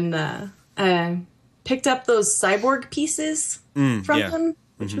 And I picked up those cyborg pieces from him,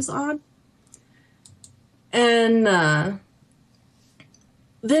 which was odd. And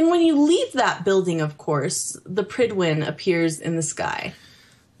then when you leave that building, of course, the Pridwin appears in the sky.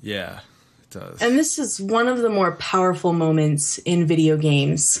 Yeah, it does. And this is one of the more powerful moments in video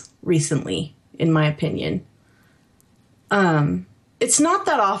games recently, in my opinion. It's not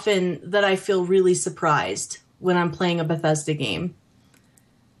that often that I feel really surprised when I'm playing a Bethesda game.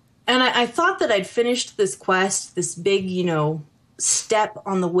 And I thought that I'd finished this quest, this big, step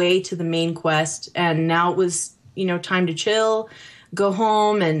on the way to the main quest, and now it was, time to chill, go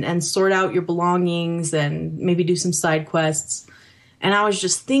home and sort out your belongings and maybe do some side quests. And I was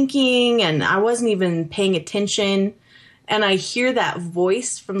just thinking, and I wasn't even paying attention. And I hear that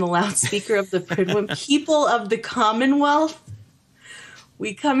voice from the loudspeaker of the Pridwin, people of the Commonwealth,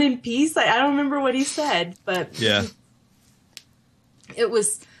 we come in peace. I don't remember what he said, but yeah, it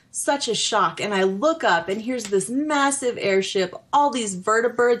was such a shock. And I look up, and here's this massive airship. All these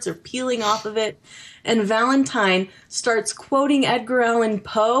vertibirds are peeling off of it. And Valentine starts quoting Edgar Allan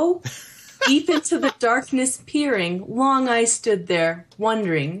Poe. Deep into the darkness peering, long I stood there,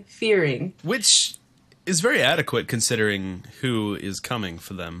 wondering, fearing. Which is very adequate considering who is coming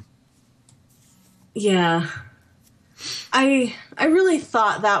for them. Yeah. I really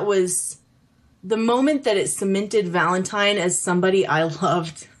thought that was the moment that it cemented Valentine as somebody I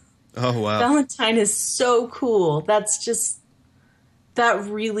loved. Oh, wow. Valentine is so cool. That's just... That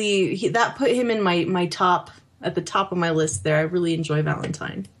really... that put him in my top... At the top of my list there. I really enjoy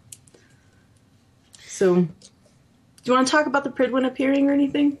Valentine. So... Do you want to talk about the Pridwin appearing or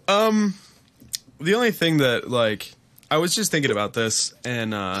anything? The only thing that, I was just thinking about this,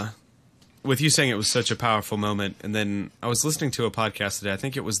 and, with you saying it was such a powerful moment, and then I was listening to a podcast today, I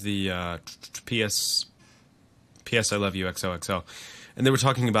think it was the, PS I Love You XOXO, and they were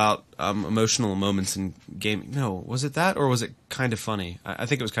talking about, emotional moments in gaming. No, was it that, or was it Kind of Funny? I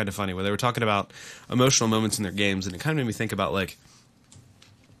think it was Kind of Funny, where they were talking about emotional moments in their games, and it kind of made me think about,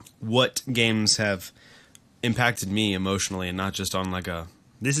 what games have impacted me emotionally, and not just on, a,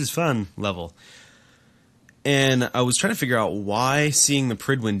 this is fun level. And I was trying to figure out why seeing the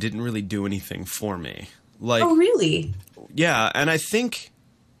Pridwin didn't really do anything for me. Oh, really? Yeah, and I think,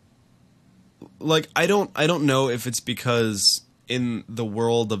 I don't know if it's because in the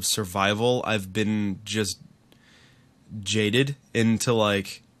world of survival, I've been just jaded into, I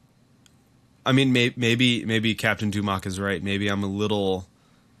mean, maybe Captain Dumac is right. Maybe I'm a little,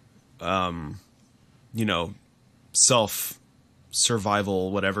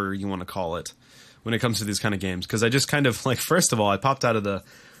 self-survival, whatever you want to call it, when it comes to these kind of games. Because I just kind of, first of all, I popped out of the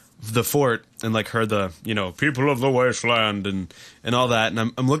fort and, heard the, people of the wasteland and all that.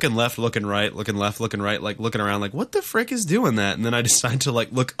 And I'm looking left, looking right, looking left, looking right, looking around, what the frick is doing that? And then I decide to,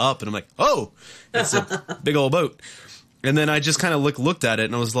 look up, and I'm like, oh, it's a big old boat. And then I just kind of looked at it,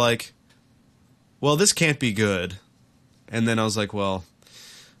 and I was like, well, this can't be good. And then I was like, well,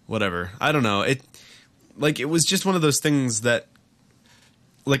 whatever. I don't know. It was just one of those things that,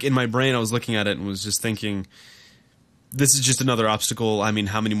 in my brain, I was looking at it and was just thinking, this is just another obstacle. I mean,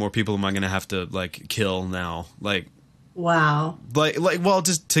 how many more people am I going to have to, kill now? Wow. Well,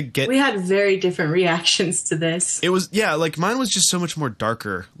 just to get... We had very different reactions to this. It was, yeah, mine was just so much more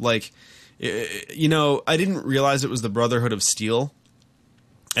darker. I didn't realize it was the Brotherhood of Steel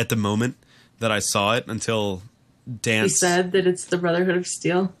at the moment that I saw it until Dance... He said that it's the Brotherhood of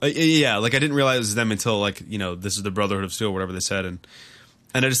Steel? Yeah, I didn't realize it was them until, this is the Brotherhood of Steel, whatever they said, and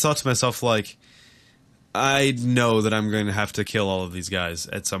I just thought to myself, I know that I'm going to have to kill all of these guys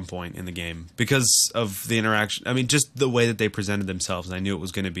at some point in the game because of the interaction. I mean, just the way that they presented themselves. And I knew it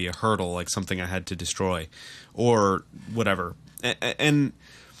was going to be a hurdle, something I had to destroy or whatever. And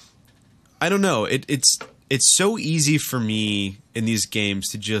I don't know. It's so easy for me in these games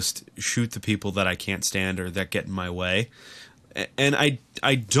to just shoot the people that I can't stand or that get in my way. And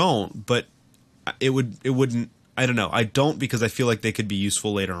I don't, but it wouldn't I don't know. I don't because I feel like they could be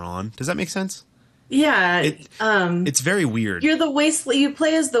useful later on. Does that make sense? Yeah. It's very weird. You're you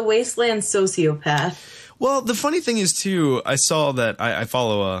play as the wasteland sociopath. Well, the funny thing is, too, I saw that I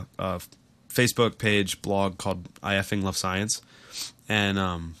follow a Facebook page blog called I Effing Love Science.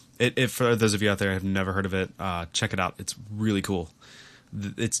 And for those of you out there who have never heard of it, check it out. It's really cool.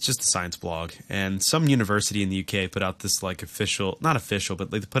 It's just a science blog. And some university in the UK put out this, like, not official,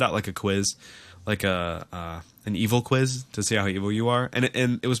 but they put out, like, a quiz, like an evil quiz to see how evil you are. And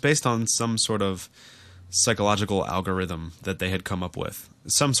it was based on some sort of psychological algorithm that they had come up with.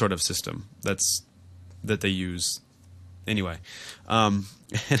 Some sort of system that they use. Anyway, and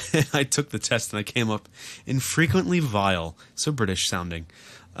I took the test and I came up infrequently vile, so British sounding,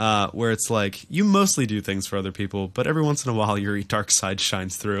 where it's like, you mostly do things for other people, but every once in a while your dark side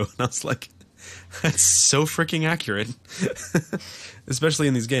shines through. And I was like, that's so freaking accurate, especially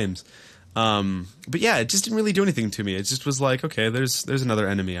in these games. But yeah, it just didn't really do anything to me. It just was like, okay, there's another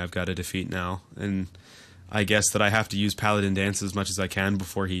enemy I've got to defeat now. And I guess that I have to use Paladin Dance as much as I can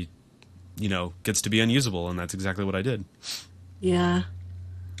before he, gets to be unusable, and that's exactly what I did. Yeah.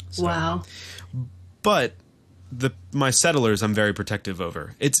 So, wow. But my settlers, I'm very protective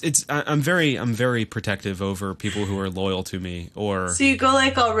over. I'm very protective over people who are loyal to me. Or so you go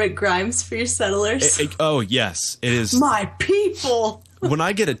like all Rick Grimes for your settlers. Oh yes, it is my people. When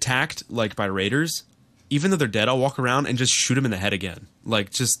I get attacked like by raiders, even though they're dead, I'll walk around and just shoot them in the head again.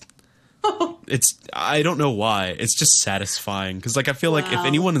 Like just. I don't know why. It's just satisfying because, like, I feel like if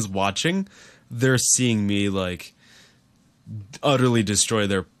anyone is watching, they're seeing me like utterly destroy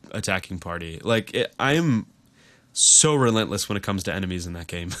their attacking party. Like, I am so relentless when it comes to enemies in that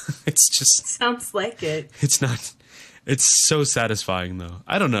game. It's just sounds like it. It's not. It's so satisfying though.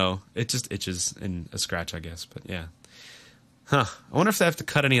 I don't know. It just itches in a scratch, I guess. But yeah. Huh. I wonder if they have to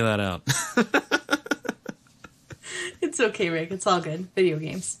cut any of that out. It's okay, Rick. It's all good. Video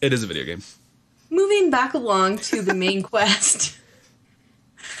games. It is a video game. Moving back along to the main quest.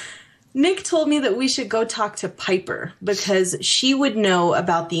 Nick told me that we should go talk to Piper because she would know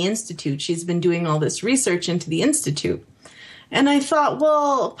about the Institute. She's been doing all this research into the Institute. And I thought,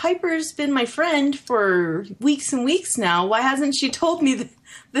 well, Piper's been my friend for weeks and weeks now. Why hasn't she told me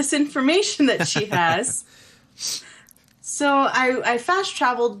this information that she has? So I fast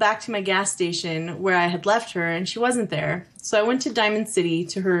traveled back to my gas station where I had left her, and she wasn't there. So I went to Diamond City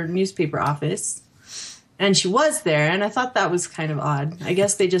to her newspaper office, and she was there, and I thought that was kind of odd. I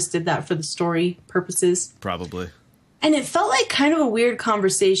guess they just did that for the story purposes. Probably. And it felt like kind of a weird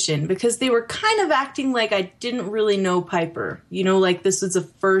conversation because they were kind of acting like I didn't really know Piper. Like this was a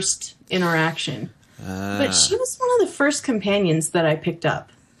first interaction. But she was one of the first companions that I picked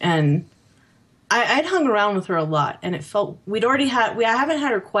up, and I'd hung around with her a lot, and it felt I haven't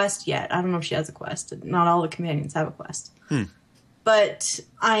had her quest yet. I don't know if she has a quest. Not all the companions have a quest. But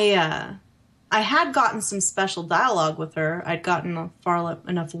I had gotten some special dialogue with her. I'd gotten far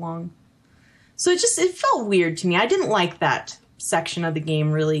enough along. So it felt weird to me. I didn't like that section of the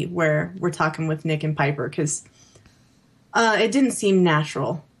game, really, where we're talking with Nick and Piper, because it didn't seem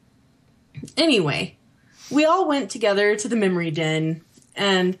natural. Anyway, we all went together to the memory den,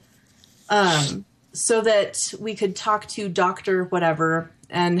 and so that we could talk to Dr. Whatever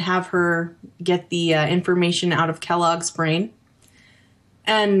and have her get the information out of Kellogg's brain,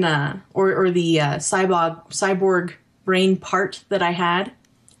 and or the cyborg brain part that I had.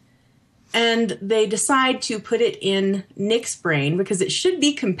 And they decide to put it in Nick's brain because it should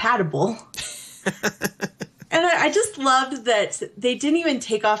be compatible. And I just loved that they didn't even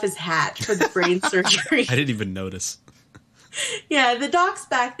take off his hat for the brain surgery. I didn't even notice. Yeah, the doc's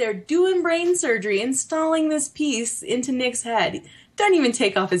back there doing brain surgery, installing this piece into Nick's head. Don't even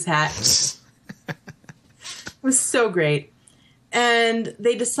take off his hat. It was so great. And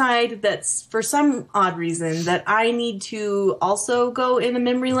they decide that for some odd reason that I need to also go in the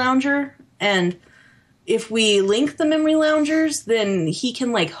memory lounger. And if we link the memory loungers, then he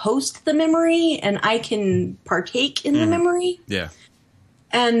can like host the memory and I can partake in the memory. Yeah.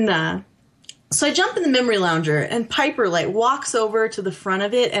 And so I jump in the memory lounger, and Piper like walks over to the front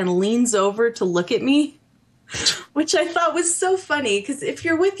of it and leans over to look at me, which I thought was so funny because if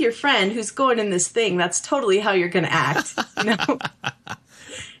you're with your friend who's going in this thing, that's totally how you're going to act.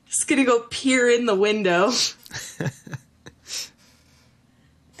 Just going to go peer in the window.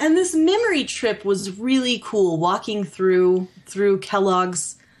 And this memory trip was really cool, walking through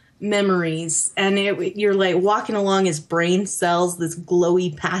Kellogg's memories, and you're like walking along his brain cells, this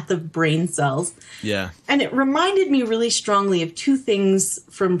glowy path of brain cells. Yeah. And it reminded me really strongly of two things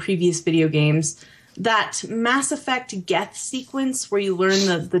from previous video games. that Mass Effect Geth sequence where you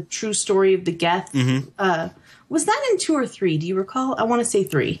learn the true story of the Geth. Was that in 2 or 3? Do you recall? I want to say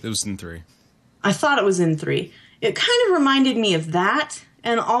 3. It was in 3. I thought it was in 3. It kind of reminded me of that,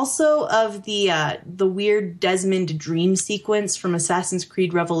 and also of the weird Desmond dream sequence from Assassin's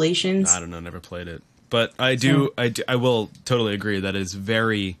Creed Revelations. I don't know, never played it, but I will totally agree that it is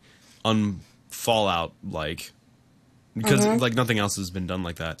very Fallout like, because like nothing else has been done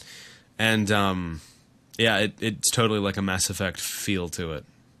like that, and it's totally like a Mass Effect feel to it.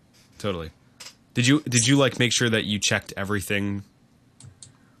 Totally. Did you like make sure that you checked everything?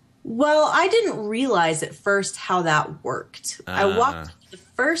 Well, I didn't realize at first how that worked. I walked to the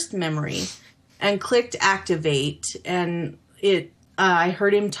first memory and clicked activate, and I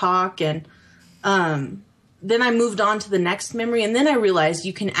heard him talk, and then I moved on to the next memory, and then I realized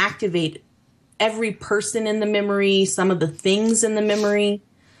you can activate every person in the memory, some of the things in the memory,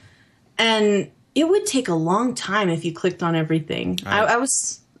 and it would take a long time if you clicked on everything. I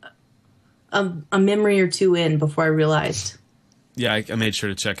was a memory or 2 in before I realized. Yeah, I made sure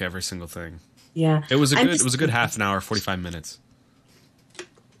to check every single thing. Yeah, it was a good half an hour, 45 minutes.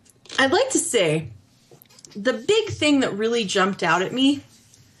 I'd like to say the big thing that really jumped out at me.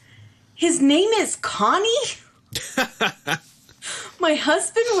 His name is Connie. My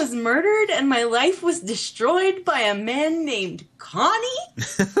husband was murdered and my life was destroyed by a man named Connie.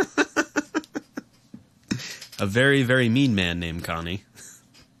 A very, very mean man named Connie.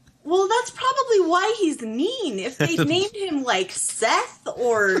 Well, that's probably why he's mean. If they'd named him like Seth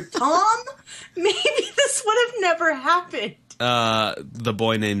or Tom, maybe this would have never happened. The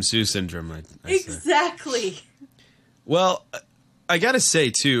boy named Sue syndrome. I exactly. Say. Well, I gotta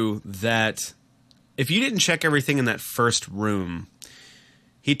say too that if you didn't check everything in that first room,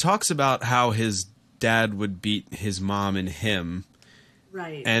 he talks about how his dad would beat his mom and him,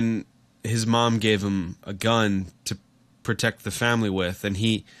 right? And his mom gave him a gun to protect the family with, and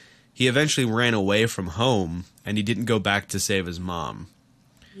he eventually ran away from home, and he didn't go back to save his mom.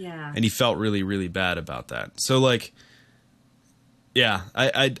 Yeah. And he felt really, really bad about that. So, like, yeah,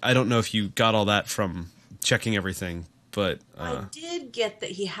 I don't know if you got all that from checking everything, but... I did get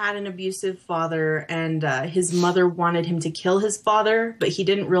that he had an abusive father, and his mother wanted him to kill his father, but he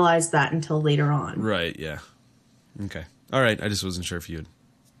didn't realize that until later on. Right, yeah. Okay. All right, I just wasn't sure if you'd...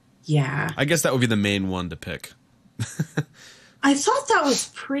 Yeah. I guess that would be the main one to pick. I thought that was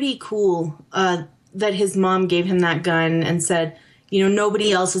pretty cool, that his mom gave him that gun and said, you know,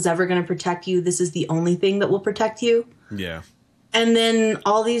 nobody else is ever going to protect you. This is the only thing that will protect you. Yeah. And then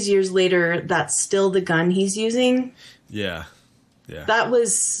all these years later, that's still the gun he's using. Yeah. Yeah.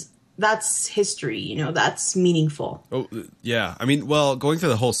 That's history, you know, that's meaningful. Oh, yeah. I mean, well, going through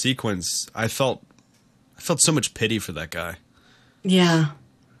the whole sequence, I felt so much pity for that guy. Yeah.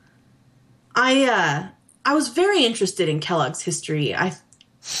 I was very interested in Kellogg's history. And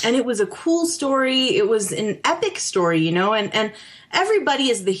it was a cool story. It was an epic story, you know, and everybody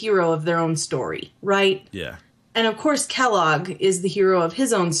is the hero of their own story, right? Yeah. And of course, Kellogg is the hero of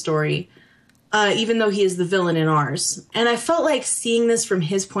his own story, even though he is the villain in ours. And I felt like seeing this from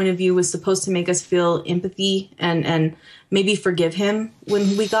his point of view was supposed to make us feel empathy and maybe forgive him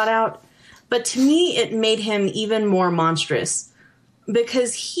when we got out. But to me, it made him even more monstrous.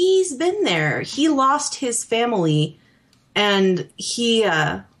 Because he's been there. He lost his family, and he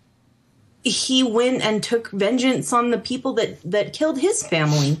went and took vengeance on the people that killed his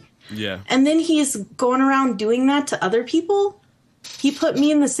family. Yeah. And then he's going around doing that to other people. He put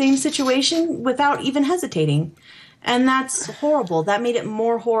me in the same situation without even hesitating. And that's horrible. That made it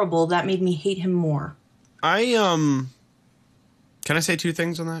more horrible. That made me hate him more. Can I say 2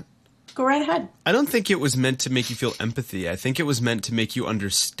 things on that? Go right ahead. I don't think it was meant to make you feel empathy. I think it was meant to make you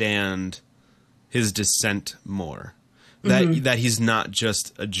understand his dissent more. That he's not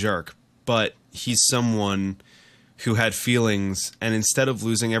just a jerk, but he's someone who had feelings, and instead of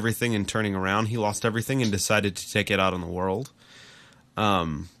losing everything and turning around, he lost everything and decided to take it out on the world.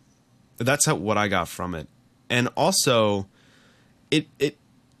 That's what I got from it. And also, it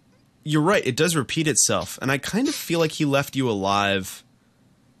you're right, it does repeat itself, and I kind of feel like he left you alive.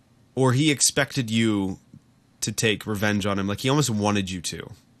 Or he expected you to take revenge on him. Like, he almost wanted you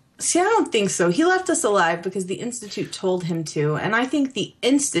to. See, I don't think so. He left us alive because the Institute told him to. And I think the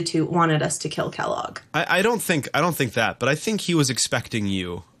Institute wanted us to kill Kellogg. I don't think that. But I think he was expecting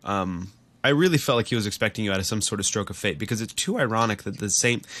you. I really felt like he was expecting you out of some sort of stroke of fate. Because it's too ironic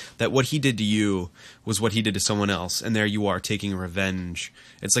that what he did to you was what he did to someone else. And there you are taking revenge.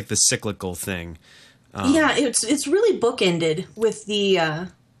 It's like the cyclical thing. Yeah, it's really bookended with the...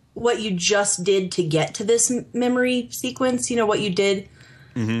 what you just did to get to this memory sequence, you know, what you did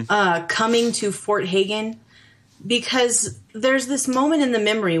coming to Fort Hagen, because there's this moment in the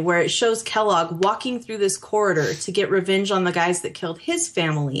memory where it shows Kellogg walking through this corridor to get revenge on the guys that killed his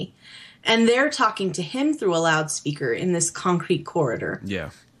family. And they're talking to him through a loudspeaker in this concrete corridor. Yeah.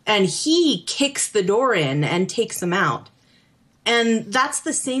 And he kicks the door in and takes them out. And that's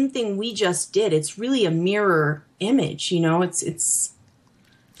the same thing we just did. It's really a mirror image, you know. It's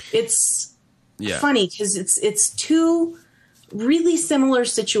funny because it's two really similar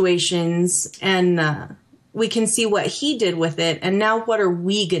situations, and we can see what he did with it. And now, what are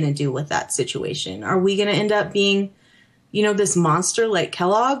we going to do with that situation? Are we going to end up being, you know, this monster like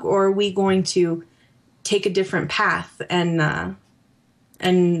Kellogg, or are we going to take a different path and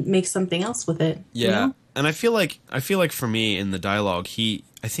make something else with it? Yeah. You know? And I feel like for me in the dialogue,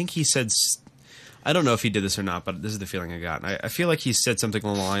 I think he said, I don't know if he did this or not, but this is the feeling I got. I feel like he said something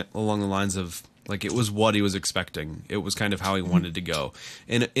along the lines of, like, it was what he was expecting. It was kind of how he wanted to go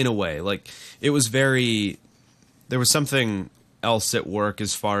in a way. Like, it was there was something else at work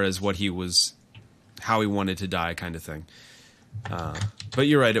as far as how he wanted to die, kind of thing. But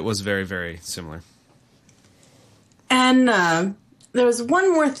you're right. It was very, very similar. And there was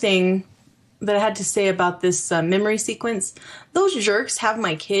one more thing that I had to say about this memory sequence. Those jerks have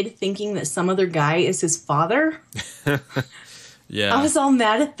my kid thinking that some other guy is his father. Yeah. I was all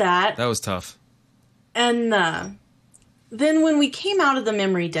mad at that. That was tough. And then when we came out of the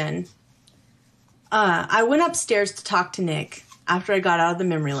memory den, I went upstairs to talk to Nick after I got out of the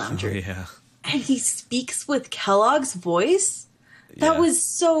memory lounger. Oh, yeah. And he speaks with Kellogg's voice. That was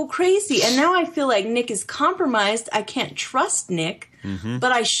so crazy. And now I feel like Nick is compromised. I can't trust Nick,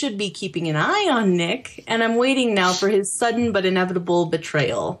 but I should be keeping an eye on Nick. And I'm waiting now for his sudden but inevitable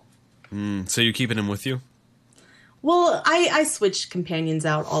betrayal. So you're keeping him with you? Well, I switch companions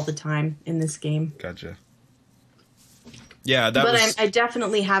out all the time in this game. Gotcha. Yeah, I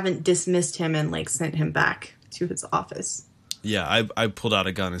definitely haven't dismissed him and, like, sent him back to his office. Yeah, I pulled out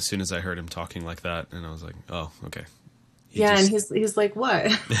a gun as soon as I heard him talking like that, and I was like, oh, okay. And he's like,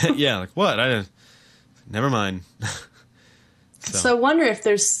 what? Yeah, like, what? Never mind. So I wonder if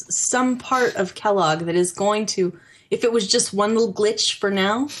there's some part of Kellogg that is going to, if it was just one little glitch for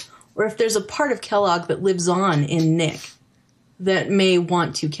now, or if there's a part of Kellogg that lives on in Nick that may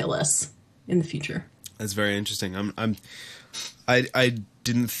want to kill us in the future. That's very interesting. I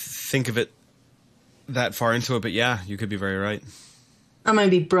didn't think of it that far into it, but yeah, you could be very right. I'm gonna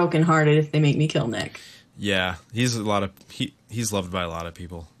be brokenhearted if they make me kill Nick. Yeah, he's loved by a lot of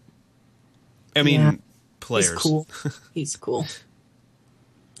people. I mean, players. He's cool. He's cool.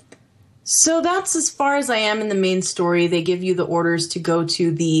 So that's as far as I am in the main story. They give you the orders to go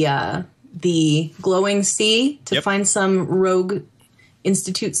to the glowing sea to find some rogue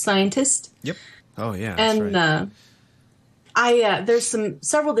Institute scientist. Yep. Oh yeah. And that's right. There's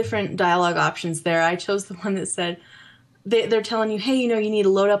several different dialogue options there. I chose the one that said they're telling you, hey, you know, you need to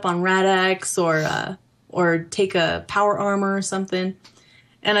load up on Rad-X or take a power armor or something.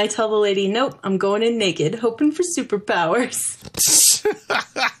 And I tell the lady, nope, I'm going in naked, hoping for superpowers.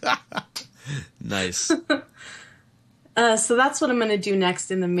 Nice. So that's what I'm going to do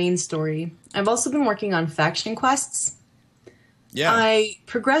next in the main story. I've also been working on faction quests. Yeah. I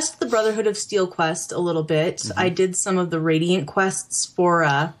progressed the Brotherhood of Steel quest a little bit. I did some of the Radiant quests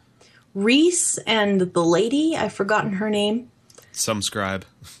for Reese and the lady. I've forgotten her name. Some scribe.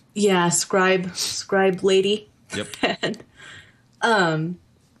 Yeah, scribe lady. Yep. And,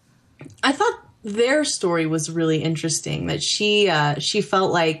 I thought their story was really interesting. That she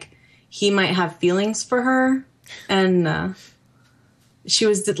felt like he might have feelings for her, and she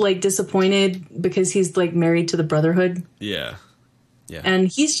was like disappointed because he's like married to the Brotherhood. Yeah. Yeah. And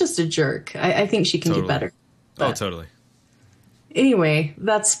he's just a jerk. I think she can do better. But totally. Anyway,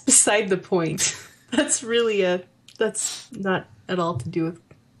 that's beside the point. That's not at all to do with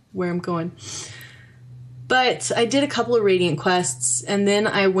where I'm going. But I did a couple of Radiant quests, and then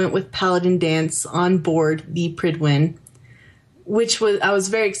I went with Paladin Dance on board the Pridwin, which I was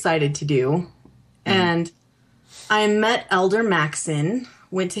very excited to do. And I met Elder Maxon,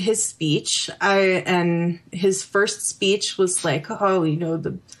 went to his speech, and his first speech was like, oh, you know,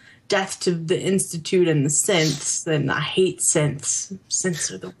 the death to the Institute and the synths, and I hate synths. Synths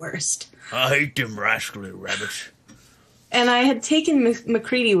are the worst. I hate them rascally rabbits. And I had taken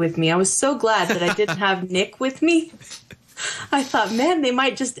McCready with me. I was so glad that I didn't have Nick with me. I thought, man, they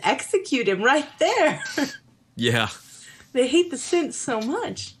might just execute him right there. Yeah. They hate the synths so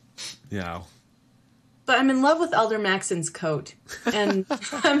much. Yeah. But I'm in love with Elder Maxon's coat. And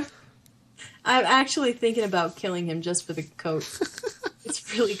I'm actually thinking about killing him just for the coat.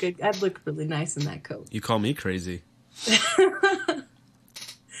 It's really good. I'd look really nice in that coat. You call me crazy.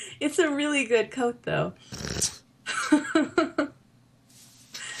 It's a really good coat, though.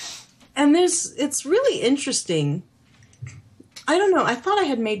 And it's really interesting. I don't know. I thought I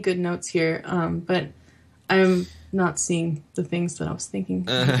had made good notes here, but I'm not seeing the things that I was thinking.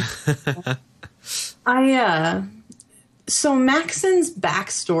 So Maxon's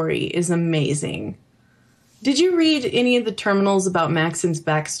backstory is amazing. Did you read any of the terminals about Maxon's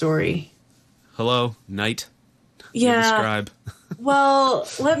backstory? Hello, Knight. Yeah. Describe. Well,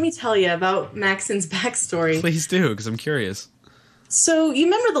 let me tell you about Maxon's backstory. Please do, because I'm curious. So, you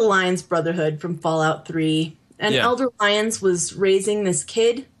remember the Lyons Brotherhood from Fallout 3? And Yeah. Elder Lyons was raising this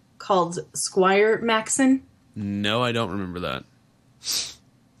kid called Squire Maxon. No, I don't remember that.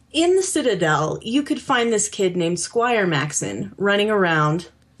 In the Citadel, you could find this kid named Squire Maxon running around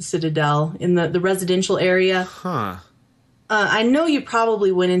the Citadel in the residential area. Huh. I know you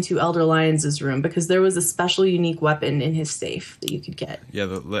probably went into Elder Lyons' room because there was a special unique weapon in his safe that you could get. Yeah,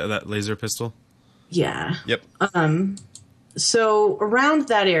 that laser pistol? Yeah. Yep. So around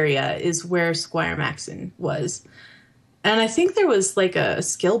that area is where Squire Maxon was. And I think there was like a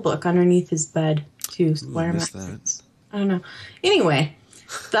skill book underneath his bed too, Squire Maxon's. I don't know. Anyway,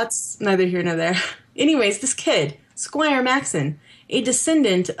 that's neither here nor there. Anyways, this kid, Squire Maxon, a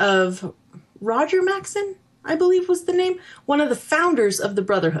descendant of Roger Maxon, I believe was the name, one of the founders of the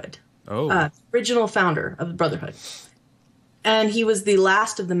Brotherhood. Oh. Original founder of the Brotherhood. And he was the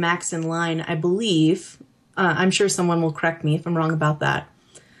last of the Maxon line, I believe. I'm sure someone will correct me if I'm wrong about that.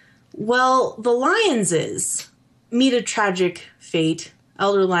 Well, the Lyonses meet a tragic fate.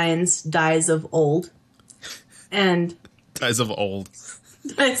 Elder Lyons dies of old. And Dies of old.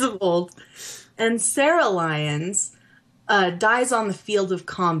 And Sarah Lyons dies on the field of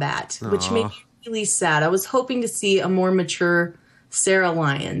combat, which made me really sad. I was hoping to see a more mature Sarah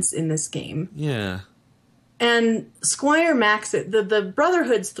Lyons in this game. Yeah. And Squire Maxon, the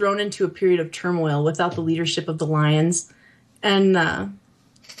Brotherhood's thrown into a period of turmoil without the leadership of the Lyons. And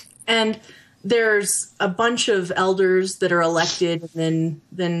there's a bunch of elders that are elected and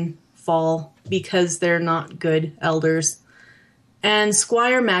then fall because they're not good elders. And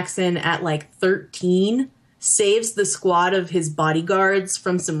Squire Maxon, at like 13, saves the squad of his bodyguards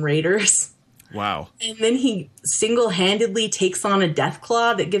from some raiders. Wow. And then he single-handedly takes on a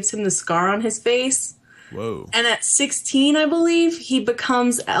deathclaw that gives him the scar on his face. Whoa. And at 16, I believe, he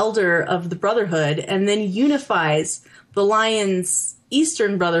becomes elder of the Brotherhood and then unifies the Lyons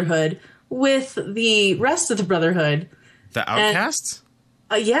Eastern Brotherhood with the rest of the Brotherhood. The Outcasts?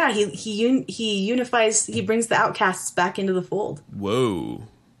 Yeah, he unifies, he brings the Outcasts back into the fold. Whoa.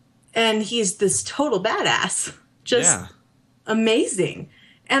 And he's this total badass. Just amazing.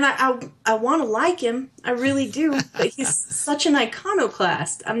 And I want to like him. I really do. But he's such an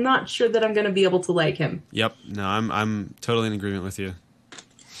iconoclast. I'm not sure that I'm going to be able to like him. Yep. No, I'm totally in agreement with you.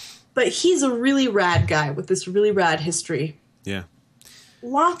 But he's a really rad guy with this really rad history. Yeah.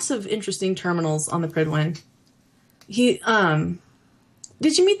 Lots of interesting terminals on the Pridwin.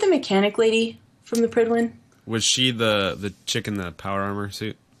 Did you meet the mechanic lady from the Pridwin? Was she the chick in the power armor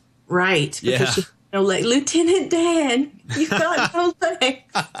suit? Right. Yeah. Because she, like, Lieutenant Dan, you got no leg.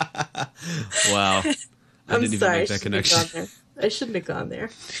 Wow. I didn't even make that connection. I shouldn't have gone there.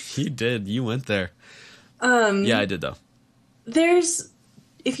 You did. You went there. Yeah, I did, though.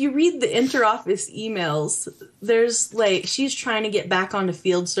 If you read the interoffice emails, there's like, she's trying to get back onto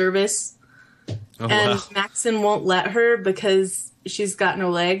field service. Oh, and wow. Maxon won't let her because she's got no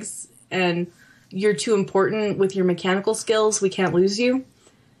legs and you're too important with your mechanical skills. We can't lose you.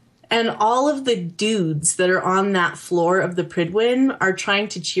 And all of the dudes that are on that floor of the Pridwin are trying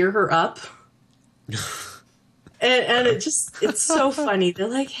to cheer her up. and it's so funny. They're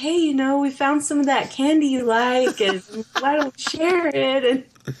like, hey, we found some of that candy you like, and why don't we share it? And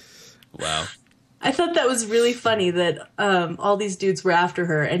Wow. I thought that was really funny that all these dudes were after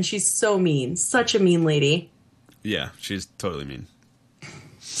her, and she's so mean. Such a mean lady. Yeah, she's totally mean.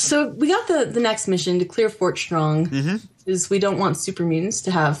 So we got the next mission to clear Fort Strong. Because we don't want super mutants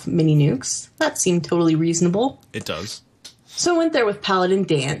to have mini nukes. That seemed totally reasonable. It does. So I went there with Paladin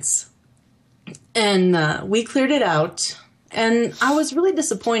Dance. And we cleared it out. And I was really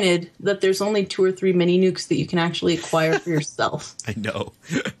disappointed that there's only 2 or 3 mini nukes that you can actually acquire for yourself. I know.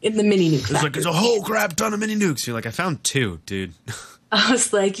 In the mini nuke It's like, there's a whole crap ton of mini nukes. You're like, I found 2, dude. I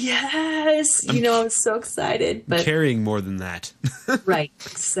was like, yes! I was so excited. But carrying more than that. Right,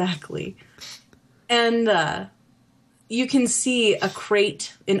 exactly. And you can see a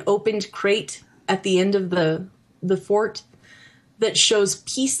crate, an opened crate at the end of the fort that shows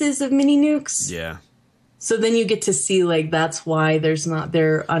pieces of mini nukes. Yeah. So then you get to see, like, that's why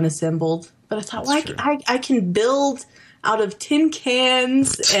they're unassembled. But I thought, I can build out of tin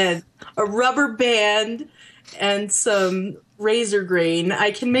cans and a rubber band and some razor grain,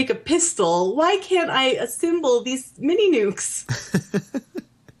 I can make a pistol. Why can't I assemble these mini nukes?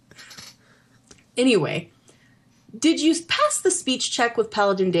 Anyway, did you pass the speech check with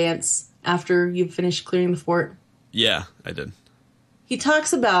Paladin Dance after you finished clearing the fort? Yeah, I did. He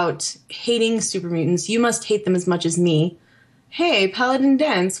talks about hating super mutants. You must hate them as much as me. Hey, Paladin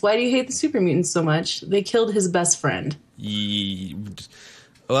Dance, why do you hate the super mutants so much? They killed his best friend.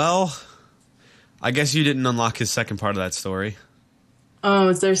 Well, I guess you didn't unlock his second part of that story. Oh,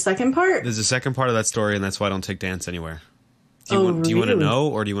 is there a second part? There's a second part of that story, and that's why I don't take Dance anywhere. Do you want to know,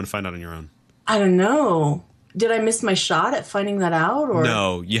 or do you want to find out on your own? I don't know. Did I miss my shot at finding that out? Or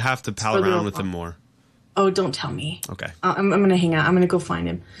No, you have to pal around with him more. Oh, don't tell me. Okay. I'm going to hang out. I'm going to go find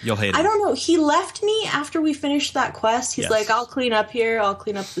him. You'll hate him. I don't know. He left me after we finished that quest. He's Yes. like, I'll clean up here. I'll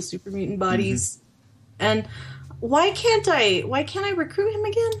clean up the super mutant bodies. Mm-hmm. And why can't I recruit him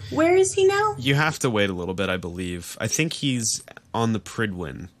again? Where is he now? You have to wait a little bit, I believe. I think he's on the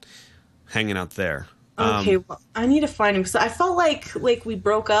Pridwin, hanging out there. Okay, well, I need to find him because I felt like we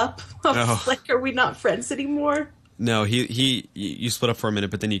broke up. Like, are we not friends anymore? No, you split up for a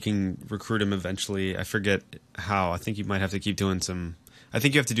minute, but then you can recruit him eventually. I forget how. I think you might have to keep doing some. I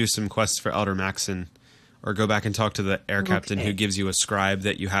think you have to do some quests for Elder Maxon, or go back and talk to the air captain who gives you a scribe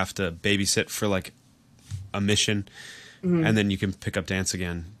that you have to babysit for like a mission, and then you can pick up Dance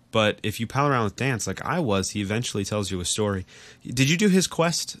again. But if you pal around with Dance like I was, he eventually tells you a story. Did you do his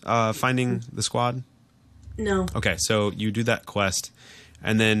quest, finding the squad? No. Okay, so you do that quest,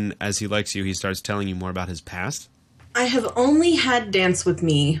 and then as he likes you, he starts telling you more about his past. I have only had Dance with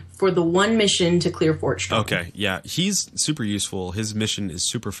me for the one mission to clear Fort Strong. Okay, yeah. He's super useful. His mission is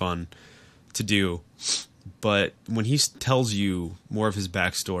super fun to do. But when he tells you more of his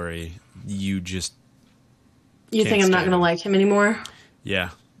backstory, you just You think I'm not going to like him anymore? Yeah,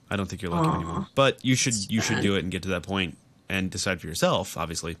 I don't think you're like him anymore. But you should do it and get to that point and decide for yourself,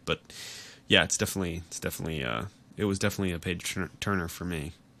 obviously. But yeah, it was definitely a page turner for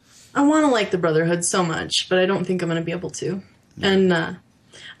me. I want to like the Brotherhood so much, but I don't think I'm going to be able to. Yeah. And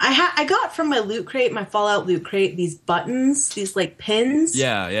I got from my loot crate, my Fallout loot crate, these buttons, these like pins.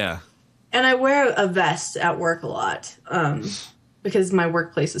 Yeah, yeah. And I wear a vest at work a lot because my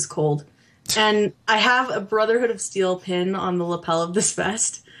workplace is cold. And I have a Brotherhood of Steel pin on the lapel of this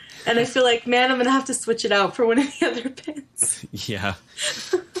vest. And I feel like, man, I'm going to have to switch it out for one of the other pins. Yeah.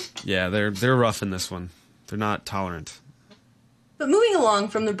 Yeah, they're rough in this one. They're not tolerant. But moving along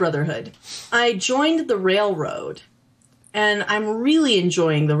from the Brotherhood, I joined the Railroad. And I'm really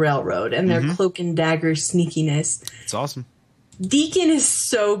enjoying the Railroad and their cloak and dagger sneakiness. It's awesome. Deacon is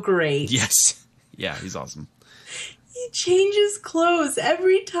so great. Yes. Yeah, he's awesome. He changes clothes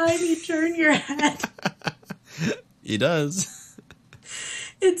every time you turn your head. He does.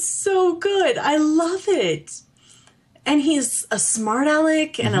 It's so good. I love it. And he's a smart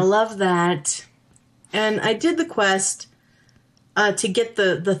aleck, and I love that. And I did the quest to get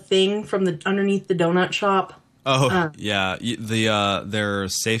the thing from the underneath the donut shop. Oh, yeah. Their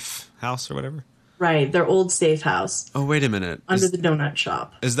safe house or whatever? Right, their old safe house. Oh, wait a minute. Under the donut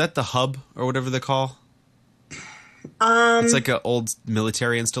shop. Is that the hub or whatever they call? It's like an old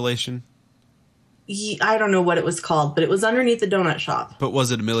military installation. I don't know what it was called, but it was underneath the donut shop. But was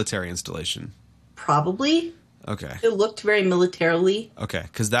it a military installation? Probably. Okay. It looked very militarily. Okay,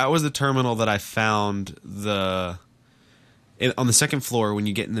 because that was the terminal that I found on the second floor. When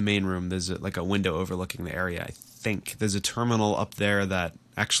you get in the main room, there's like a window overlooking the area. I think there's a terminal up there that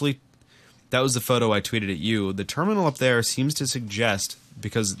actually. That was the photo I tweeted at you. The terminal up there seems to suggest,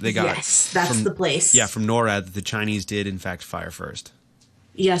 because they got... Yes, that's the place. Yeah, from NORAD, that the Chinese did, in fact, fire first.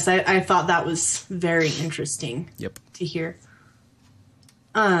 Yes, I thought that was very interesting to hear.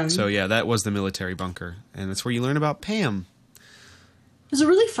 So, yeah, that was the military bunker. And that's where you learn about Pam. There's a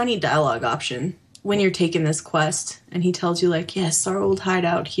really funny dialogue option when you're taking this quest. And he tells you, like, yes, our old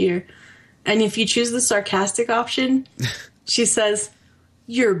hideout here. And if you choose the sarcastic option, she says...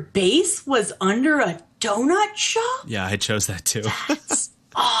 Your base was under a donut shop? Yeah, I chose that too. That's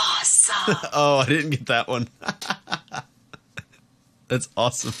awesome. Oh, I didn't get that one. That's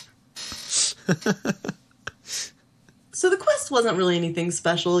awesome. So the quest wasn't really anything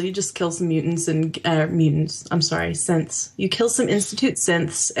special. You just kill some mutants and... synths. You kill some Institute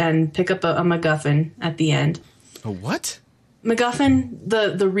synths and pick up a MacGuffin at the end. A what? MacGuffin,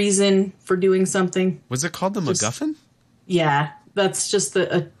 the reason for doing something. Was it called the MacGuffin? Yeah. That's just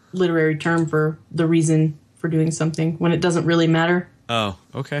a literary term for the reason for doing something when it doesn't really matter. Oh,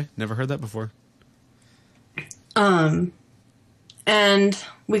 okay. Never heard that before. And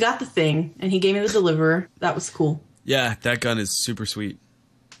we got the thing, and he gave me the deliverer. That was cool. Yeah, that gun is super sweet.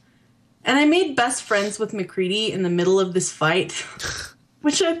 And I made best friends with McCready in the middle of this fight,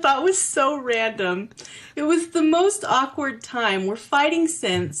 which I thought was so random. It was the most awkward time. We're fighting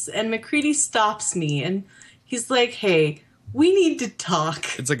since, and McCready stops me, and he's like, hey, we need to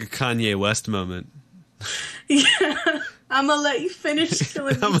talk. It's like a Kanye West moment. Yeah, I'm gonna let you finish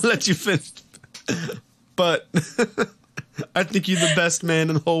killing me. I'm gonna let you finish. But I think you're the best man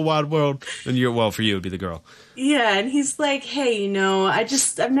in the whole wide world. And for you, it'd be the girl. Yeah, and he's like, hey,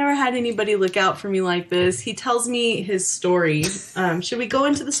 I've never had anybody look out for me like this. He tells me his story. Should we go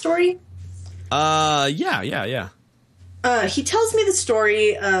into the story? Yeah. He tells me the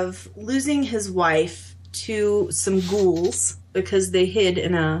story of losing his wife to some ghouls because they hid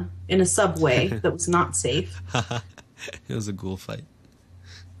in a subway that was not safe. It was a ghoul fight.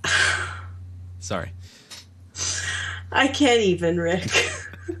 Sorry. I can't even, Rick.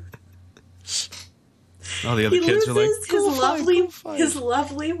 All the other kids are like, his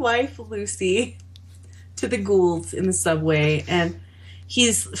lovely wife Lucy to the ghouls in the subway, and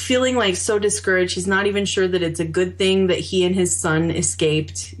he's feeling like so discouraged. He's not even sure that it's a good thing that he and his son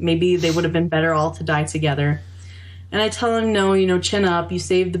escaped. Maybe they would have been better all to die together. And I tell him, no, chin up. You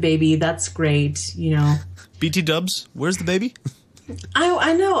saved the baby. That's great. BT Dubs, where's the baby?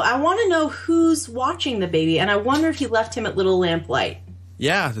 I know. I want to know who's watching the baby, and I wonder if he left him at Little Lamplight.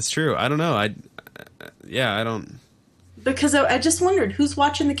 Yeah, that's true. I don't know. I don't. Because I just wondered who's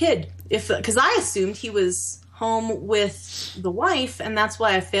watching the kid. Because I assumed he was home with the wife, and that's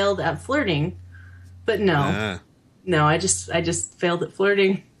why I failed at flirting. But no, I just failed at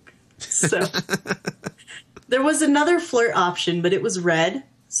flirting. So there was another flirt option, but it was red.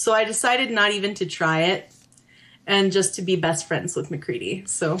 So I decided not even to try it, and just to be best friends with McCready.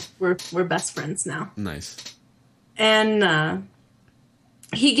 So we're best friends now. Nice. And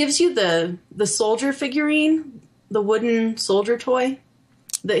he gives you the soldier figurine, the wooden soldier toy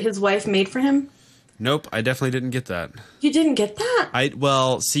that his wife made for him. Nope, I definitely didn't get that. You didn't get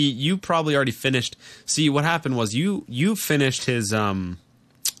that? See, you probably already finished. See, what happened was you finished his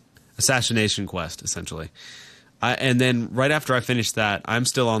assassination quest, essentially. And then right after I finished that, I'm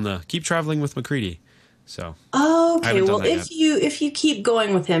still on the keep traveling with McCready. So. Oh, okay. Well, if you keep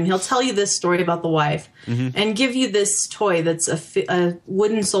going with him, he'll tell you this story about the wife and give you this toy that's a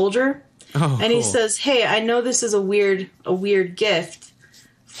wooden soldier. Oh, and he says, "Hey, I know this is a weird gift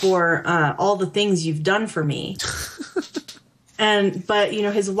for all the things you've done for me." But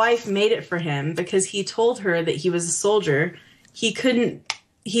his wife made it for him because he told her that he was a soldier. He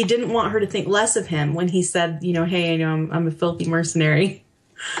didn't want her to think less of him when he said, "Hey, I'm a filthy mercenary."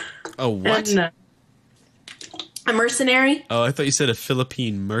 Oh, what? And, a mercenary? Oh, I thought you said a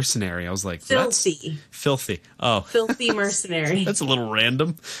Philippine mercenary. I was like, filthy. Filthy. Oh. Filthy mercenary. That's a little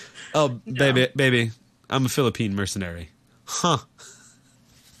random. Oh, no. baby, I'm a Philippine mercenary. Huh.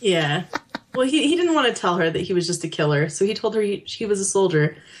 Yeah. Well, he didn't want to tell her that he was just a killer, so he told her he was a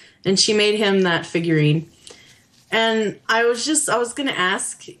soldier, and she made him that figurine. And I was going to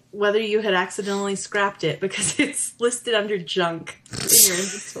ask whether you had accidentally scrapped it because it's listed under junk in your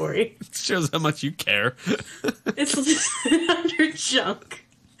inventory. It shows how much you care. It's listed under junk.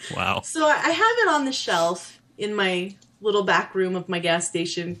 Wow. So I have it on the shelf in my little back room of my gas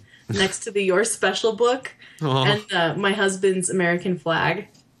station next to the Your Special book and my husband's American flag.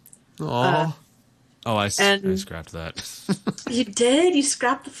 Aww. I scrapped that. You did? You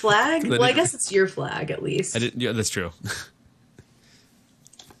scrapped the flag? Well, I guess it's your flag, at least. I didn't. Yeah, that's true.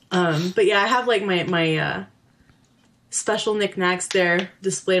 But yeah, I have like my special knickknacks there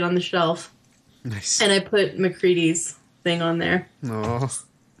displayed on the shelf. Nice. And I put McCready's thing on there. Aww.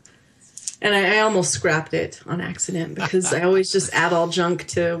 And I almost scrapped it on accident because I always just add all junk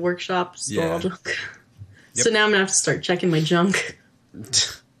to workshop, store all junk. Yep. So now I'm going to have to start checking my junk.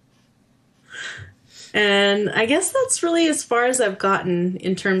 And I guess that's really as far as I've gotten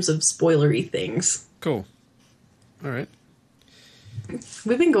in terms of spoilery things. Cool. All right.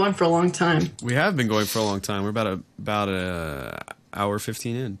 We've been going for a long time. We have been going for a long time. We're about a hour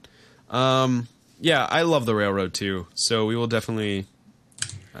 15 in. Yeah, I love the railroad too. So we will definitely.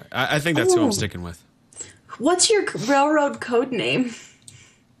 I think that's who I'm sticking with. What's your railroad code name?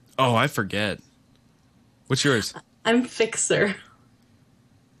 Oh, I forget. What's yours? I'm Fixer.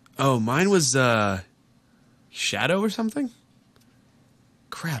 Oh, mine was Shadow or something?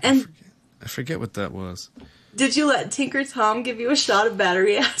 Crap, I forget what that was. Did you let Tinker Tom give you a shot of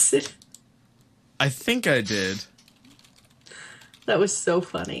battery acid? I think I did. That was so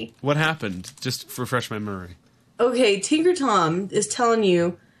funny. What happened? Just refresh my memory. Okay, Tinker Tom is telling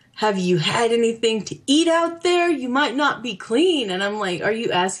you, have you had anything to eat out there? You might not be clean. And I'm like, are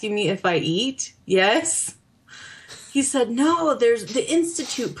you asking me if I eat? Yes. he said, no, there's the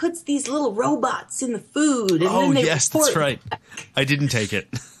Institute puts these little robots in the food. And then they yes, that's right. I didn't take it.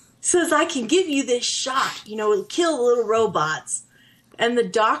 Says, I can give you this shot. It'll kill the little robots. And the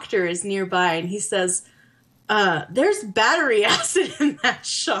doctor is nearby, and he says, there's battery acid in that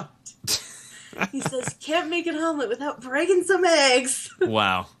shot. He says, can't make an omelet without breaking some eggs.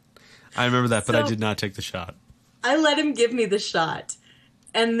 Wow. I remember that, but I did not take the shot. I let him give me the shot.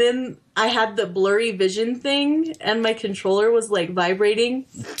 And then I had the blurry vision thing, and my controller was, vibrating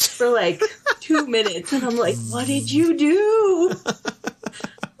for, 2 minutes. And I'm like, what did you do?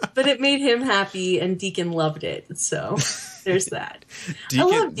 But it made him happy, and Deacon loved it. So there's that. I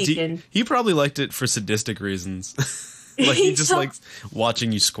love Deacon. He probably liked it for sadistic reasons. He just likes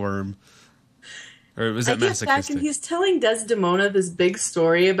watching you squirm. Or was that masochistic? Back and he's telling Desdemona this big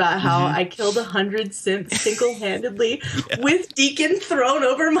story about how I killed 100 synths single-handedly with Deacon thrown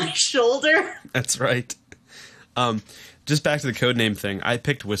over my shoulder. That's right. Just back to the codename thing. I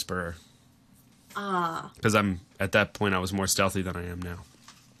picked Whisperer. Because at that point I was more stealthy than I am now.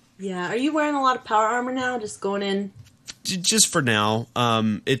 Yeah. Are you wearing a lot of power armor now? Just going in? Just for now.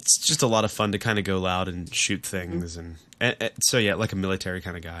 It's just a lot of fun to kind of go loud and shoot things and so yeah, like a military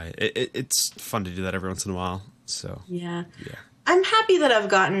kind of guy. It's fun to do that every once in a while. So yeah. I'm happy that I've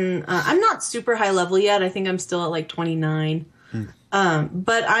gotten. I'm not super high level yet. I think I'm still at 29.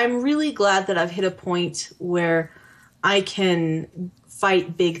 But I'm really glad that I've hit a point where I can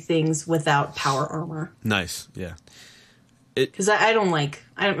fight big things without power armor. Nice. Yeah. Because I don't like.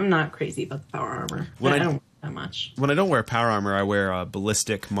 I'm not crazy about the power armor. I don't like that much. When I don't wear power armor, I wear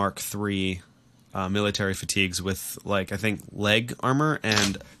ballistic Mark III. Military fatigues with I think leg armor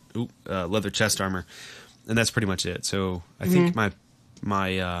and leather chest armor, and that's pretty much it. So I think my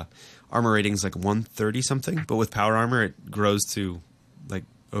armor rating's 130 something, but with power armor it grows to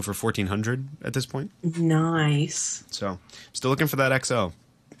over 1400 at this point. Nice. So I'm still looking for that XO.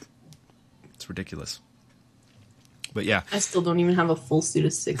 It's ridiculous, but yeah, I still don't even have a full suit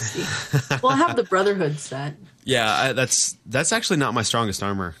of 60. Well, I have the Brotherhood set. Yeah, that's actually not my strongest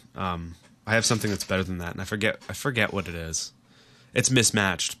armor. I have something that's better than that, and I forget what it is. It's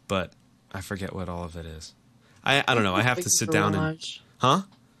mismatched, but I forget what all of it is. I don't know. I have to sit down and... Huh?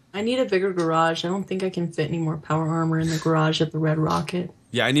 I need a bigger garage. I don't think I can fit any more power armor in the garage at the Red Rocket.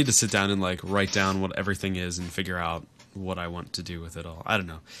 Yeah, I need to sit down and write down what everything is and figure out what I want to do with it all. I don't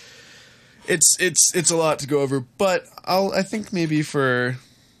know. It's a lot to go over, but I think maybe for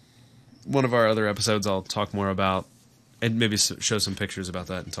one of our other episodes I'll talk more about. And maybe show some pictures about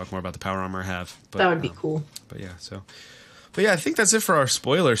that and talk more about the power armor I have. But, that would be cool. But yeah, I think that's it for our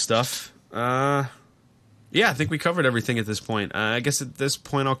spoiler stuff. Yeah, I think we covered everything at this point. I guess at this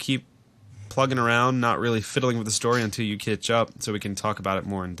point I'll keep plugging around, not really fiddling with the story until you catch up so we can talk about it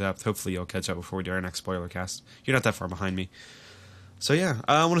more in depth. Hopefully you'll catch up before we do our next spoiler cast. You're not that far behind me. So yeah,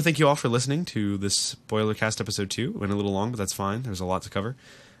 I want to thank you all for listening to this spoiler cast episode 2. It went a little long, but that's fine. There's a lot to cover.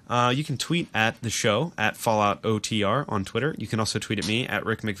 You can tweet at the show at FalloutOTR on Twitter. You can also tweet at me at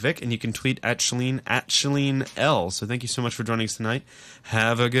Rick McVick, and you can tweet at Shaline L. So thank you so much for joining us tonight.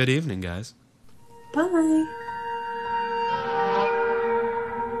 Have a good evening, guys. Bye.